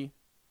Milwaukee.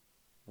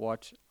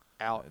 Watch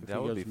out if that he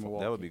would goes be to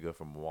Milwaukee. that would be good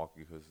for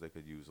Milwaukee because they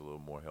could use a little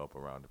more help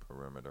around the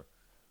perimeter.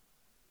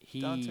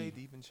 He Dante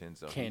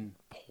DiVincenzo can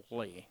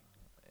play.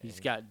 He's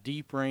got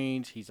deep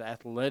range. He's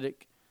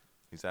athletic.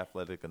 He's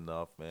athletic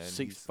enough, man.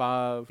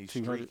 6'5", he's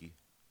 200. streaky.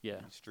 Yeah.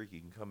 He's streaky.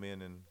 He can come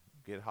in and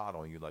get hot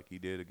on you like he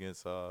did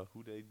against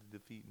who they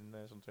defeat in the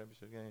national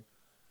championship game.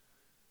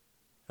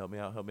 Help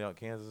me out,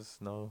 Kansas.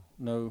 No.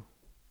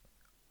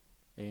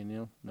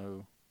 A&M,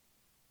 no.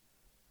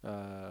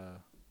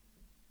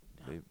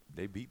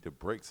 They beat the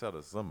brakes out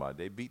of somebody.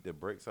 They beat the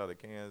brakes out of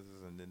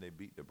Kansas, and then they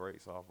beat the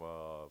brakes off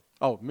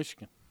of.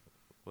 Michigan.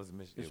 Was it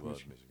Michigan? It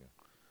was Michigan.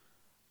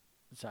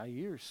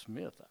 Zaire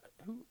Smith.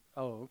 Who?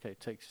 Oh, okay.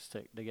 Texas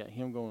Tech. They got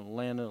him going to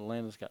Atlanta.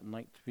 Atlanta's got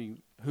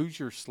 19. Who's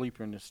your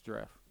sleeper in this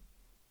draft?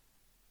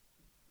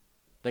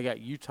 They got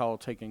Utah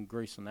taking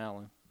Grayson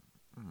Allen.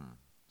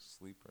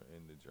 Sleeper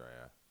in the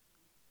draft.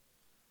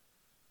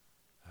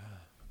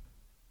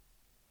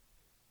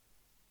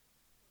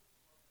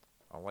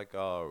 I like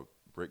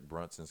Rick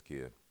Brunson's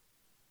kid.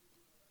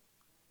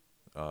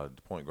 the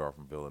point guard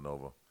from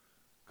Villanova,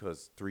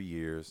 because 3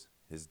 years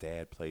his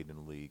dad played in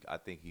the league. I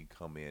think he'd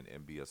come in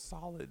and be a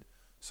solid,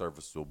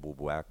 serviceable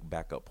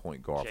backup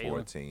point guard for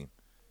a Jalen. team.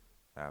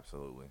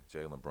 Absolutely,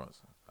 Jalen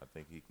Brunson. I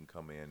think he can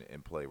come in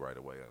and play right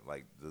away.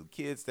 Like the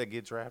kids that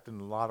get drafted in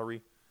the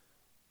lottery,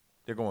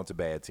 they're going to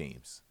bad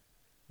teams,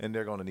 and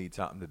they're going to need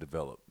time to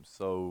develop.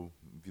 So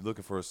if you're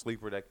looking for a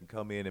sleeper that can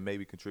come in and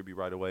maybe contribute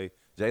right away,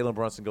 Jalen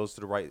Brunson goes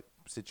to the right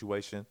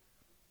situation.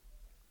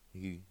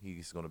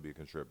 He's going to be a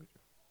contributor.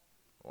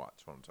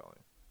 Watch what I'm telling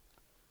you.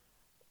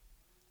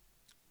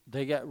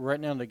 They got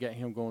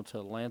him going to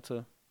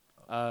Atlanta.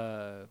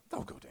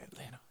 Don't go to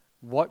Atlanta.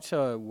 Watch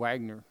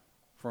Wagner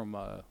from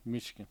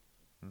Michigan.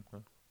 Mm-hmm.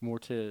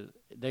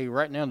 They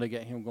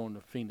got him going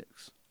to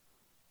Phoenix.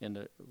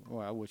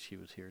 I wish he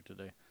was here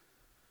today.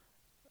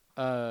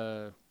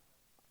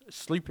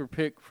 Sleeper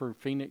pick for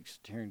Phoenix,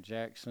 Taryn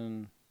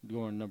Jackson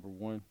going number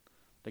 1.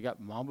 They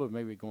got Mamba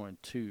maybe going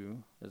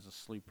 2 as a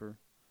sleeper.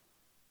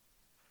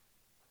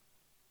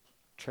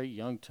 Trey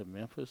Young to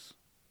Memphis.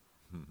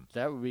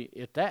 That would be,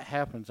 if that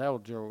happens, that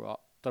would throw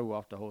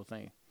off the whole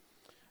thing.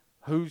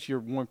 Who's your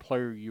one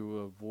player you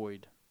will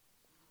avoid?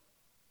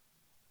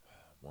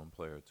 One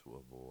player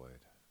to avoid.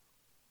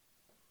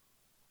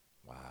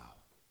 Wow.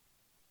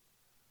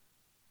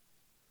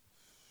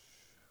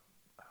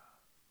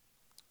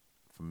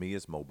 For me,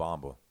 it's Mo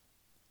Bamba.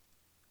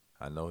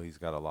 I know he's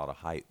got a lot of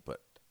hype,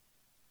 but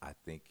I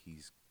think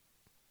he's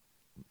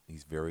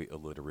very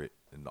illiterate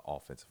in the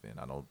offensive end.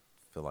 I don't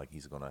feel like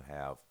he's going to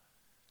have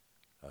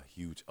a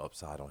huge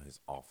upside on his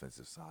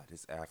offensive side.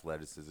 His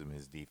athleticism,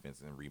 his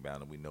defense, and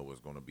rebounding, we know is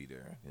going to be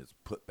there. His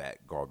putback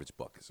garbage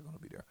buckets are going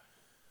to be there.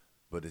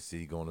 But is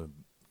he going to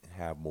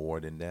have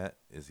more than that?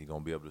 Is he going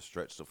to be able to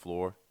stretch the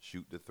floor,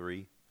 shoot the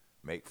three,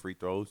 make free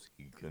throws?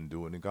 He couldn't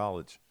do it in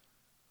college.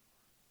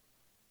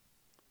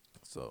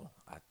 So,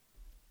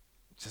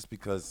 just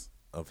because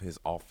of his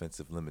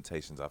offensive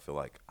limitations, I feel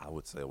like I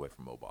would stay away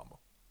from Obama.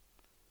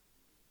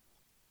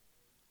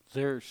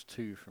 There's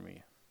 2 for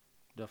me.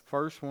 The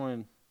first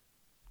one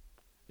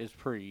is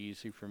pretty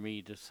easy for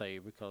me to say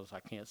because I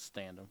can't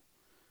stand him.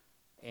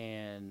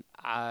 And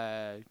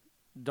I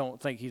don't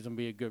think he's going to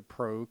be a good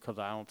pro because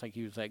I don't think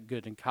he was that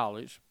good in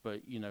college.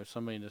 But,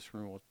 somebody in this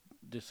room will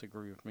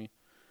disagree with me.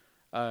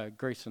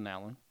 Grayson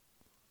Allen.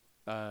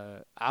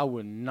 I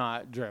would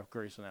not draft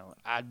Grayson Allen.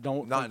 I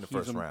don't Not think in the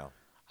first round.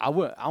 I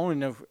would. I don't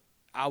know if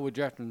I would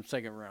draft him in the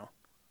second round.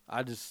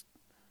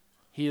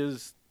 He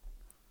is.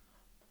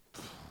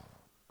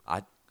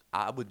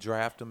 I would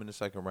draft him in the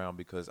second round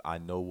because I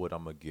know what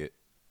I'm going to get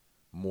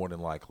more than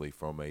likely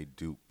from a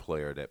Duke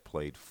player that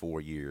played 4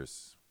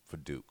 years for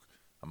Duke.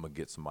 I'm going to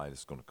get somebody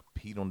that's going to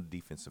compete on the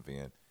defensive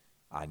end.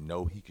 I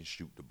know he can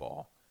shoot the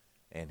ball,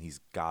 and he's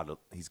got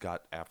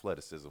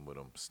athleticism with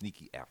him,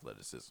 sneaky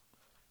athleticism.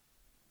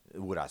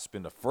 Would I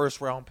spend a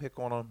first-round pick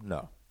on him?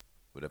 No.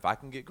 But if I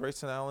can get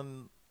Grayson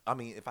Allen,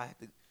 if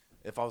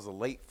I was a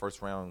late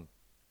first-round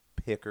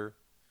picker,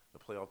 the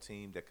playoff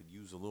team that could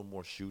use a little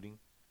more shooting,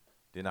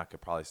 then I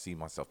could probably see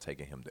myself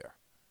taking him there.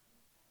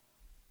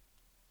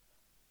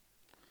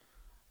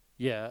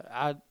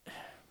 Yeah,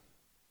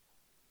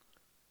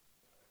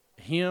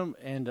 him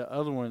and the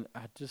other one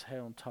I just had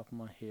on top of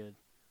my head.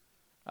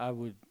 I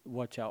would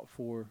watch out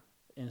for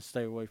and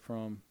stay away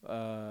from.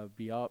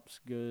 Biop's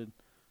good.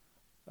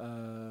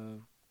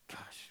 I'm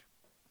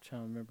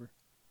trying to remember.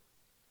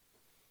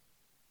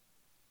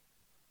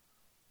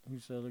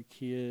 Who's the other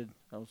kid?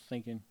 I was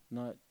thinking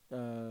not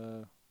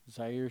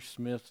Zaire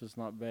Smith is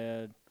not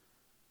bad.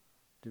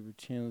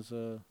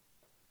 DiVincenzo.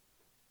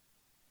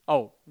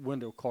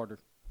 Wendell Carter.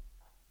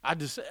 I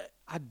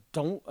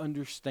don't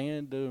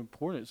understand the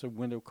importance of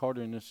Wendell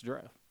Carter in this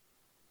draft.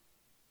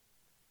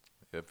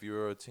 If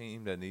you're a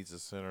team that needs a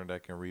center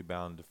that can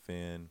rebound,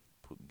 defend,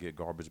 get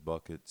garbage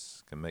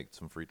buckets, can make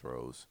some free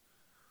throws,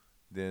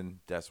 then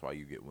that's why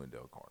you get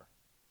Wendell Carter.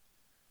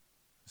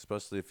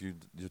 Especially if your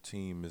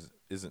team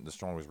isn't the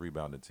strongest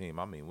rebounding team.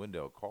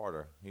 Wendell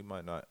Carter, he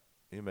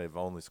may have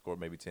only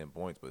scored maybe 10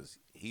 points, but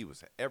he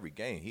was every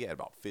game. He had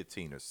about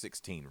 15 or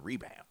 16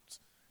 rebounds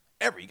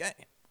every game.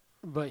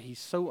 But he's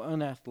so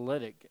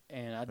unathletic,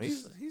 and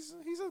he's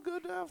a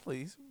good athlete.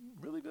 He's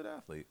a really good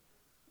athlete.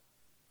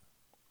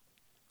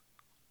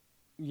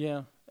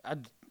 Yeah,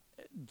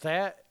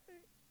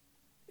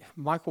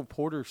 Michael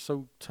Porter's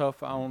so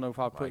tough. I don't know if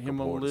I put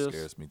him on the list.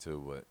 Scares me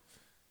too, but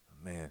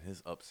man,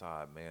 his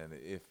upside, man,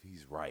 if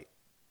he's right.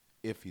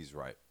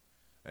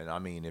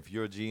 And if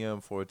you're a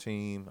GM for a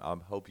team, I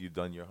hope you've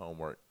done your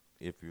homework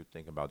if you're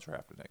thinking about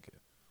drafting that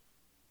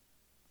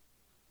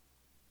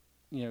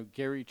kid.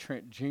 Gary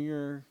Trent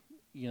Jr.,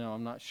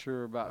 I'm not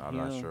sure about him. I'm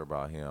not sure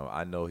about him.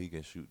 I know he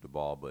can shoot the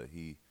ball, but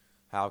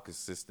how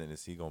consistent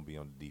is he going to be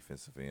on the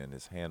defensive end?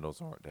 His handles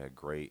aren't that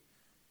great.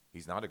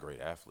 He's not a great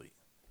athlete.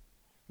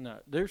 No,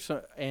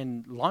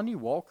 and Lonnie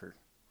Walker,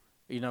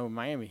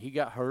 Miami, he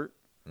got hurt.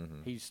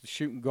 Mm-hmm. He's the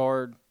shooting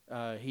guard.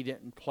 He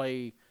didn't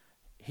play.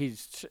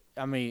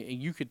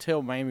 You could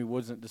tell Miami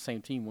wasn't the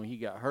same team when he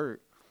got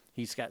hurt.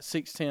 He's got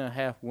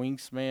 6'10.5"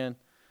 wingspan,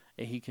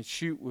 and he can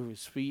shoot with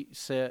his feet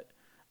set.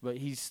 But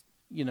he's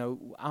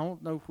I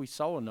don't know if we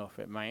saw enough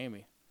at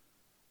Miami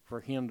for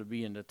him to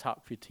be in the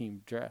top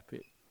 15 draft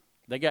pick.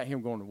 They got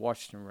him going to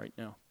Washington right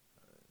now.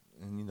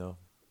 And,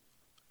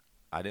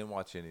 I didn't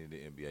watch any of the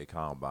NBA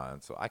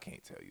Combine, so I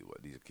can't tell you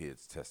what these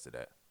kids tested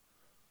at.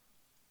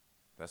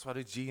 That's why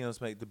the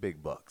GMs make the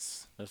big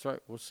bucks. That's right.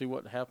 We'll see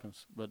what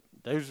happens. But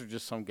those are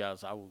just some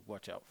guys I will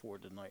watch out for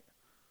tonight.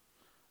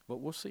 But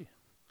we'll see.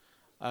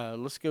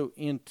 Let's go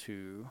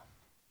into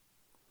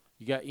 –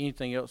 you got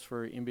anything else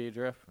for NBA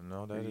draft?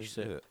 No, that is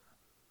it.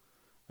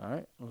 All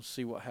right. Let's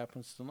see what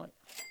happens tonight.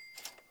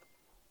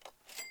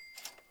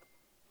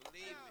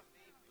 Believe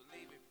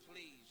it,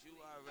 please. You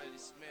already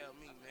smell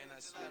me, man. I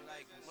smell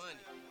like money.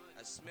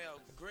 I smell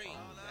green.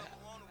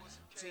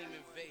 Team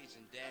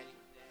invasion, daddy.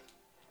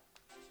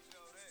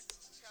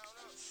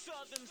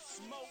 Southern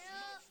smoke.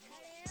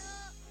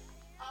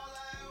 All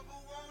I ever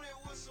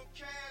wanted was some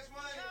cash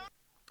money.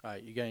 All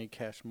right. You got any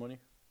cash money?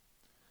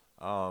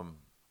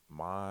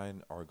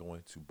 Mine are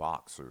going to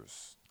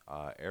boxers.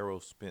 Errol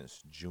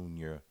Spence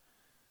Jr.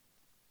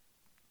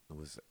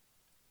 was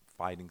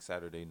fighting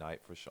Saturday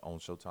night on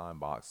Showtime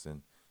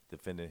Boxing,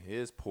 defending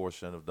his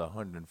portion of the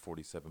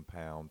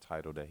 147-pound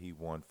title that he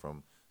won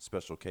from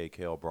Special K.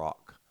 Kell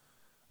Brock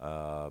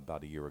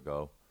about a year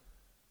ago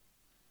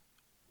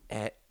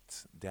at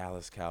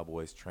Dallas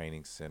Cowboys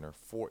Training Center.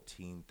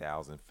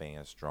 14,000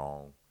 fans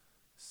strong.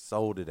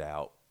 Sold it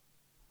out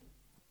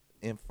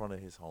in front of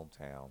his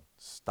hometown.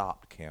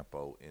 Stopped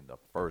Campo in the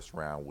first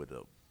round with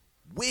a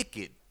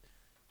wicked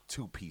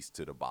two-piece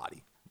to the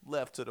body.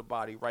 Left to the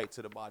body, right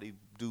to the body.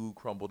 Dude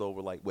crumbled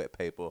over like wet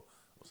paper.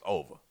 It was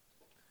over.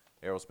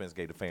 Errol Spence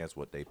gave the fans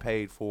what they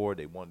paid for.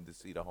 They wanted to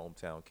see the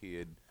hometown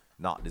kid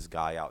knock this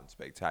guy out in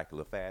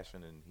spectacular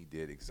fashion, and he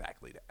did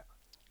exactly that.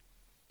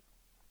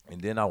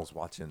 And then I was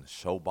watching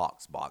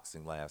Showbox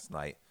Boxing last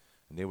night,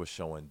 and they were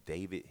showing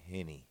David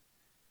Haney.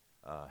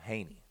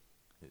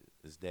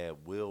 His dad,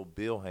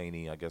 Bill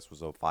Haney, I guess,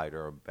 was a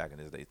fighter back in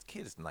his day. His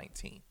kid is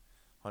 19,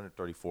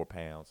 134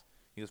 pounds.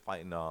 He was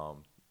fighting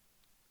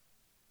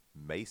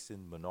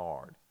Mason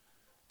Menard,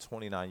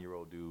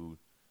 29-year-old dude.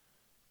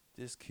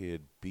 This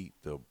kid beat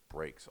the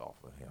brakes off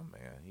of him,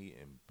 man. He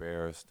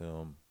embarrassed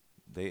him.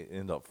 They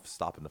ended up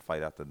stopping the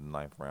fight after the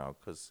 9th round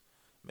because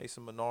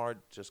Mason Menard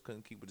just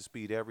couldn't keep with the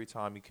speed. Every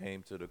time he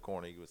came to the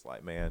corner, he was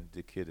like, man,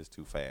 the kid is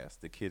too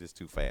fast. The kid is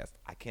too fast.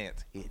 I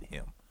can't hit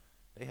him.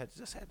 They had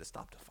to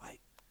stop the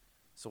fight.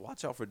 So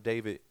watch out for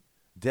Devin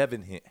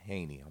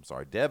Haney.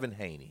 Devin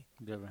Haney,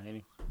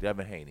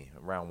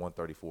 around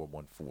 134,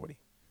 140.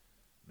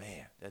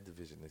 Man, that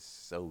division is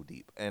so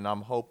deep. And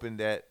I'm hoping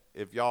that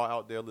if y'all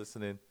out there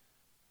listening,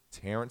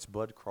 Terrence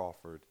Bud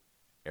Crawford,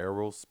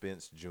 Errol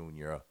Spence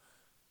Jr.,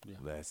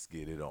 let's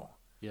get it on.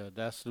 Yeah,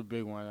 that's the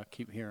big one I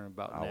keep hearing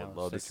about now. I would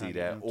love to see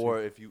that.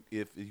 Or if you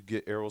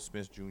get Errol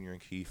Spence Jr. and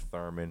Keith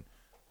Thurman,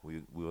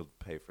 we'll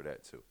pay for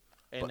that too.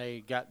 And they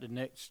got the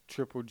next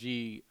Triple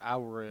G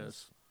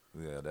Alvarez.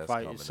 Yeah, that's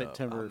fight coming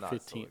September up. I'm not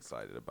 15th. so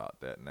excited about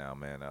that now,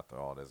 man, after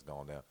all that's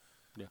gone down.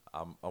 Yeah.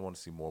 I want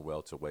to see more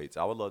welterweights.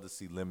 I would love to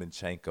see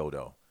Lemonchenko,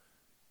 though.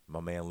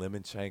 My man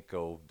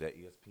Lemonchenko, that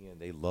ESPN,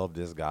 they love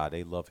this guy.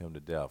 They love him to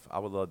death. I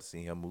would love to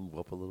see him move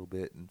up a little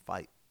bit and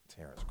fight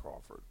Terrence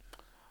Crawford.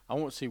 I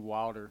want to see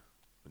Wilder.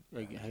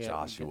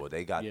 Joshua.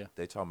 They talking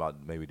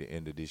about maybe the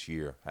end of this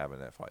year having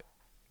that fight.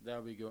 That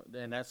would be good.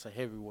 And that's a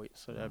heavyweight,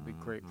 so that would be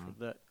great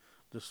for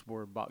the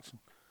sport of boxing.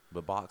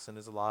 But boxing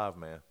is alive,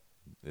 man.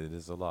 It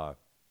is alive.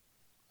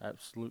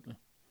 Absolutely.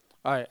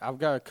 All right, I've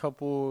got a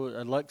couple.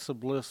 Alexa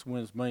Bliss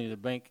wins Money in the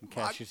Bank and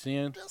cashes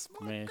in.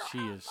 Man, she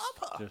is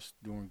just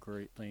doing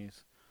great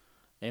things.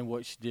 And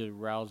what she did at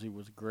Rousey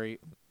was great.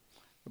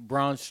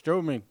 Braun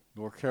Strowman,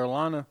 North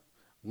Carolina,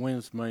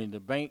 wins Money in the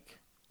Bank.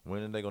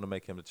 When are they going to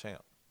make him the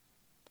champ?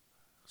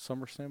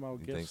 SummerSlam, I would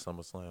guess. You think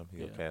SummerSlam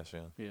he'll cash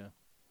in? Yeah.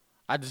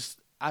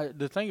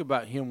 The thing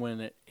about him winning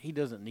it, he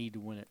doesn't need to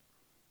win it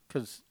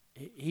because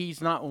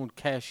he's not going to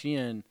cash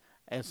in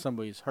as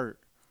somebody's hurt.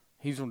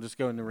 He's going to just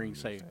go in the ring and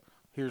say,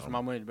 here's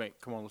my money to bank.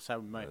 Come on, let's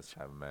have a match. Let's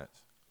have a match.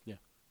 Yeah.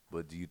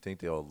 But do you think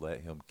they'll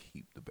let him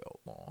keep the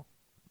belt long?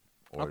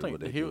 Or I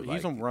think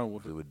he's going to run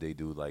with it. Would they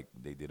do like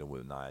they did it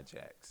with Nia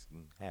Jax?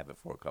 Have it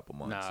for a couple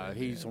months. Nah,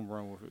 he's going to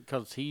run with it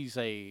because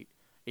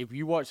if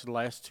you watch the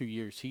last 2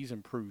 years, he's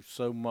improved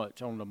so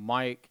much on the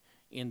mic,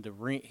 in the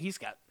ring.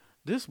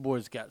 This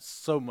boy's got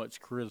so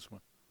much charisma.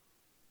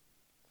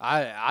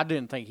 I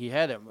didn't think he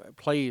had it.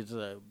 Played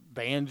a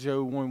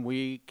banjo one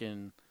week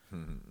and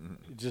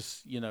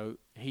just,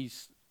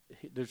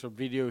 there's a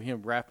video of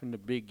him rapping to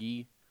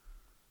Biggie.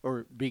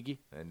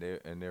 And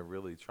they're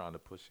really trying to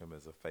push him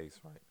as a face,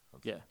 right?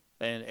 Yeah.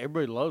 And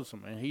everybody loves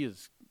him, man. He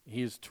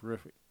is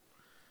terrific.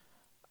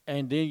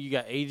 And then you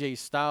got AJ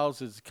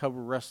Styles as a cover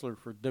wrestler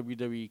for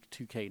WWE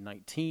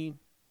 2K19.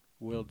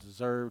 Well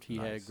deserved. He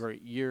had a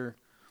great year.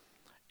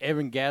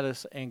 Evan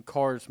Gaddis and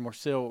Cars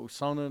Marcel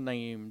Osuna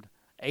named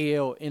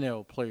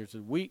ALNL Players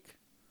of the Week.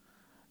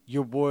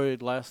 Your boy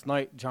last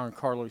night,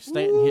 Giancarlo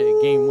Stanton, hit a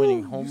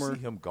game-winning homer. You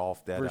see him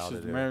golf that out versus of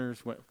the there.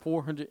 Mariners went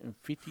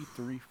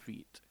 453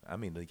 feet. I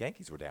mean, the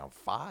Yankees were down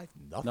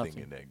 5-0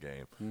 in that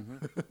game.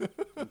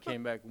 He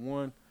came back and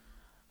won.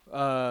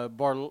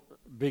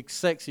 Big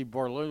Sexy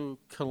Bartolo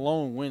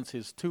Colon wins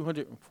his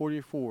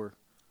 244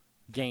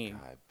 game,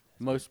 God,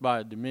 most by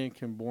a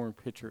Dominican-born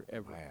pitcher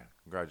ever. man,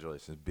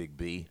 congratulations, Big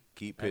B.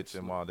 Keep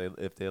pitching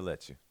if they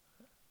let you.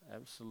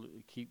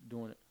 Absolutely, keep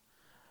doing it.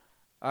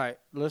 All right,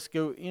 let's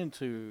go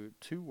into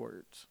 2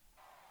 words.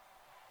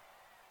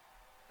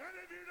 And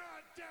if you're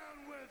not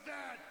down with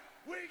that,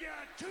 we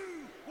got 2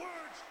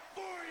 words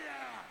for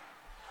ya.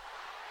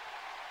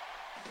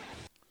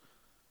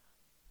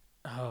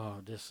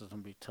 Oh, this is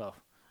going to be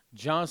tough.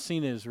 John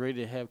Cena is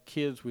ready to have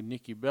kids with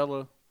Nikki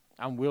Bella.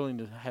 I'm willing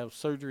to have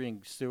surgery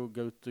and still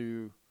go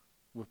through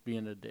with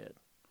being a dad.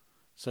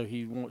 So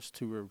he wants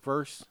to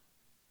reverse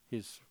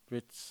his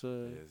His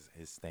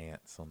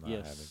stance on not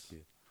yes. having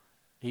kids.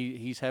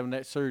 He's having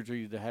that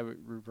surgery to have it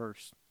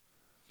reversed.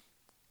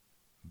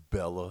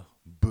 Bella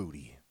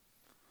booty.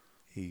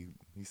 He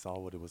saw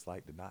what it was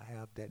like to not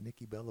have that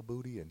Nikki Bella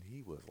booty, and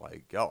he was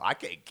like, "Yo, I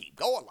can't keep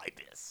going like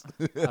this."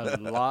 A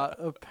lot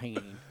of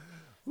pain,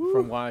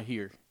 from what I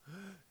hear,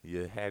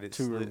 You had it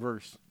to slit.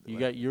 reverse. You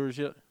got yours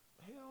yet?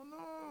 Hell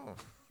no.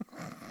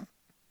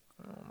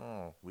 Hell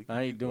no. We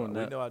I ain't keep doing going.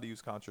 that. We know how to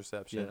use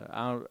contraception.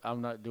 Yeah,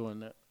 I'm not doing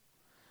that.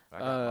 I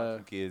got my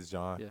 2 kids,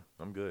 John. yeah.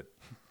 I'm good.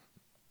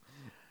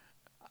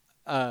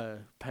 A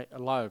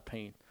lot of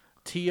pain.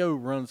 T.O.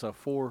 runs a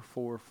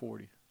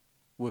 4.40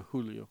 with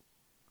Julio.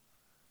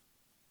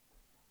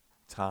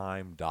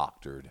 Time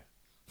doctored.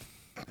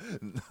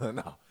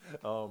 No.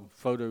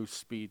 Photo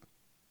speed.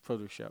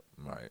 Photoshop.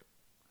 Right.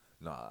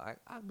 No, I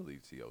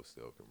believe T.O.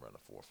 still can run a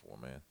 4.4,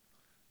 man.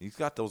 He's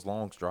got those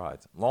long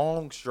strides.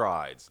 Long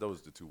strides.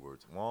 Those are the 2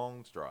 words.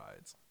 Long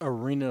strides.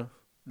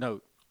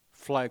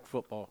 Flag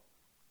football.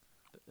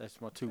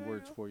 That's my 2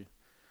 words for you.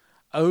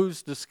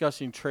 O's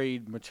discussing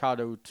trade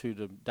Machado to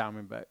the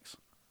Diamondbacks.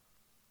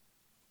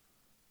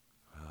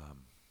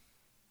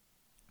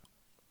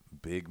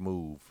 Big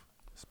move,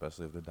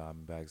 especially if the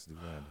Diamondbacks do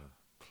land him.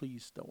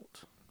 Please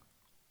don't.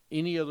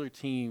 Any other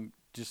team,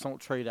 just don't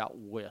trade out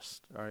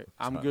west. All right,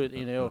 I'm good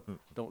NL.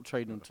 Don't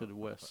trade them to the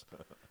west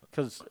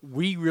because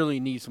we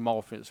really need some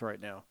offense right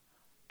now.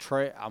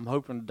 I'm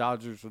hoping the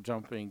Dodgers will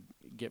jump in and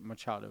get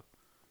Machado,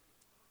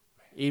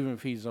 even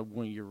if he's a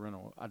 1-year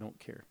rental. I don't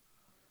care.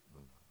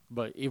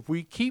 But if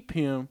we keep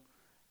him,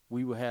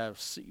 we will have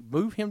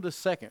move him to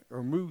second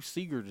or move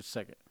Seager to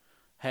second.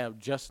 Have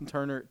Justin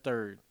Turner at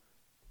third,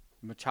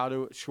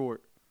 Machado at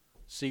short,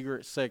 Seager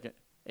at second,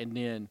 and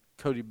then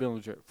Cody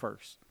Bellinger at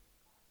first.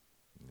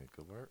 It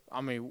could work.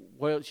 I mean,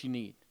 what else you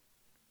need?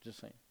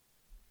 Just saying.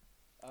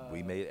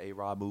 We made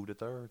A-Rod move to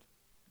third.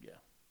 Yeah.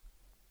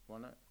 Why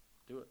not?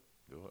 Do it.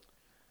 Do it.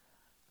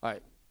 All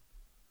right.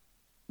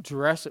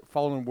 Jurassic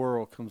Fallen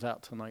World comes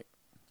out tonight.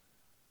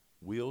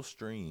 We'll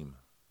stream.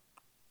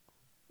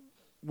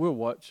 We'll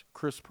watch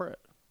Chris Pratt.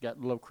 Got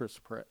to love Chris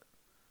Pratt.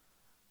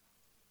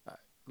 All right.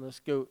 Let's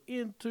go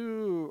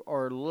into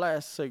our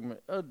last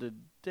segment of the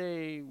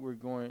day. We're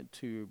going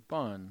to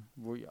Bon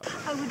Voyage.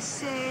 I would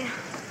say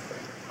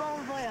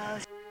bon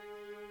voyage.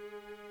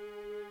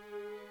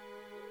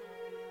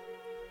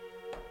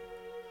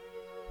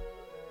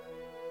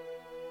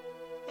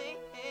 Hey,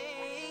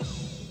 hey.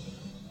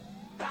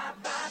 All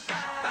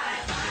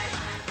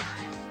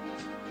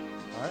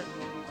right.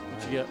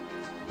 What you got?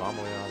 Bon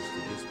voyage to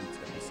this week's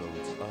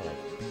episodes of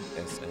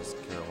BSS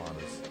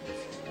Carolinas.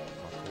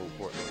 My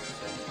co-partner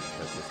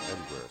catch us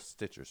everywhere.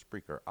 Stitcher,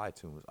 Spreaker,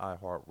 iTunes,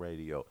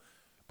 iHeartRadio,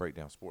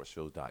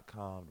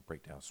 BreakdownSportsShow.com, the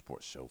Breakdown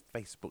Sports Show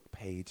Facebook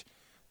page.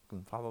 You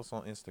can follow us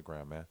on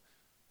Instagram, man.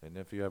 And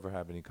if you ever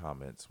have any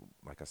comments,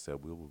 like I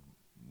said, we'll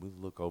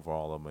look over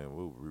all of them and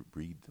we'll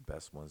read the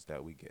best ones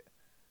that we get.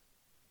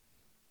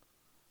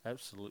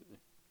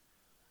 Absolutely.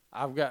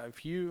 I've got a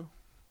few.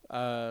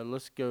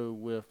 Let's go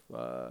with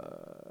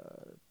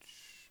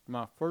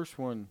my first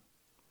one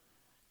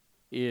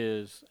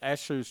is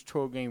Astros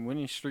 12-game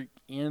winning streak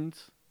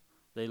ends.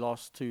 They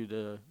lost to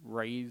the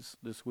Rays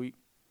this week.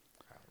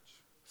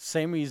 Ouch.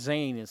 Sami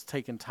Zayn is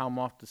taking time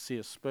off to see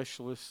a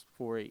specialist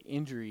for an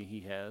injury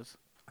he has.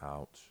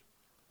 Ouch.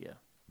 Yeah.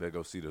 Better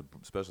go see the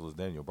specialist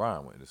Daniel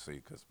Bryan went to see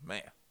because,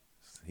 man,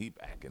 he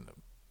back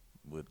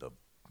with the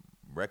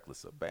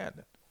reckless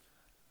abandon.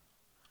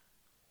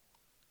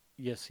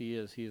 Yes, he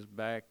is. He is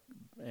back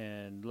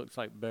and looks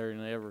like better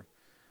than ever.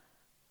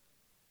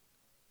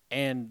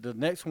 And the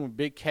next one,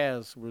 Big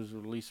Cass, was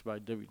released by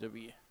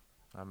WWE.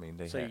 I mean,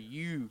 they Say had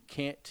you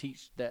can't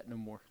teach that no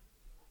more.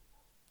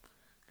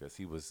 because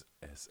he was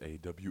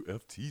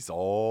SAWFT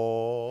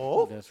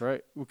soft. That's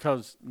right.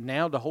 Because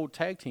now the whole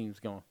tag team's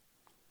gone.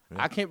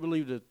 Yeah. I can't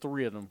believe the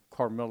 3 of them.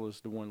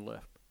 Carmella's the one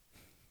left.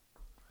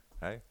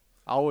 Hey,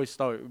 I always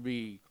thought it would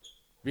be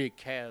Big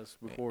Cass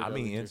before. I the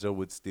mean, other two. Enzo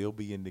would still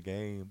be in the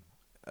game.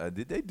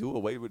 Did they do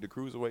away with the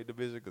cruiserweight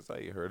division? Because I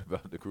ain't heard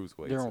about the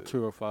cruiserweight. They're on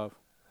 205.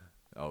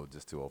 Oh,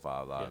 just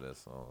 205 live. Yeah.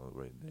 That's all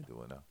they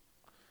doing now.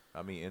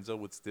 I mean, Enzo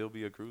would still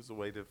be a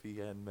cruiserweight if he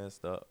hadn't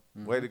messed up.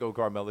 Way to go,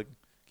 Carmella.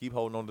 Keep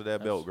holding on to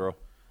that belt, girl.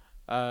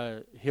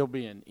 He'll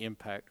be in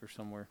Impact or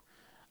somewhere.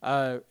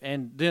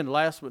 And then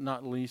last but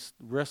not least,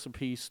 rest in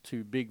peace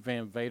to Big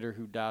Van Vader,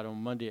 who died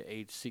on Monday at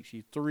age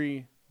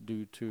 63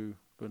 due to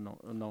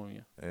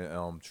pneumonia.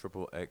 And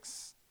Triple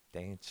X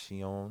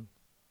Stanchion,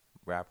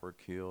 rapper,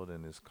 killed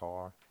in his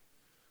car.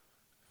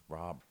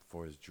 Robbed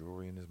for his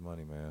jewelry and his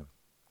money, man.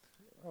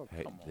 Oh,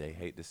 come on. They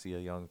hate to see a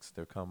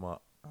youngster come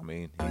up. I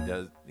mean,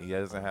 he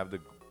doesn't have the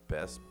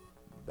best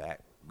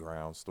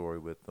background story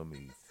with him.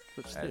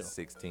 But At still.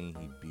 16,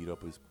 he beat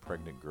up his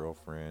pregnant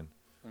girlfriend.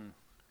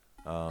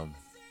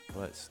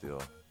 But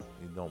still,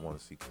 you don't want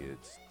to see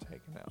kids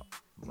taken out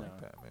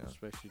like that, man.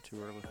 Especially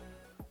too early.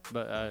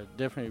 But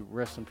definitely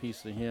rest in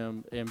peace to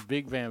him. And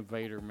Big Van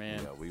Vader,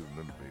 man. Yeah, we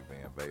remember Big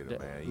Van Vader,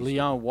 man. He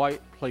Leon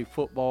White played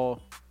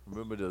football.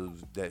 remember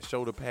that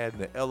shoulder pad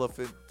and the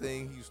elephant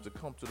thing he used to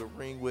come to the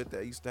ring with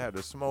that used to have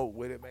the smoke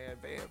with it, man.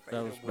 Van Vader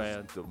That was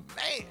bad. the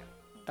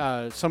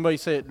man. Somebody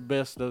said it the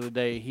best the other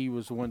day. He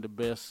was one of the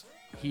best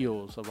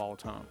heels of all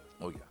time.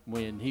 Oh, yeah.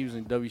 When he was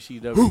in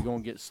WCW, going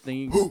to get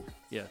Sting.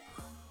 Yeah.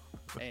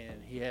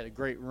 And he had a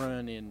great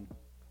run in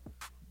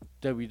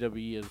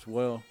WWE as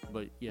well.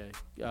 But, yeah,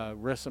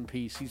 rest in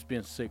peace. He's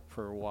been sick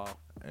for a while.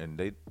 And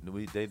they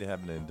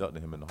haven't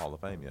inducted him in the Hall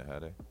of Fame yet,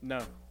 have they?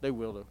 No, they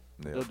will, though.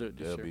 Yeah, They'll do it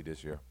this it'll year. be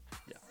this year.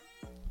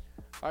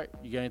 All right,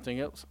 you got anything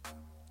else?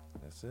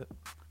 That's it.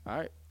 All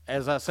right.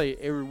 As I say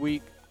every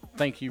week,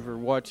 thank you for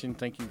watching.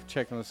 Thank you for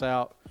checking us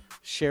out.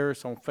 Share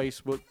us on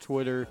Facebook,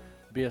 Twitter,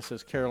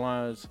 BSS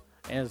Carolinas.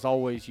 And as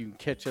always, you can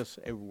catch us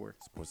everywhere.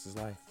 Sports is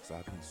life.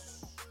 Side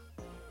piece.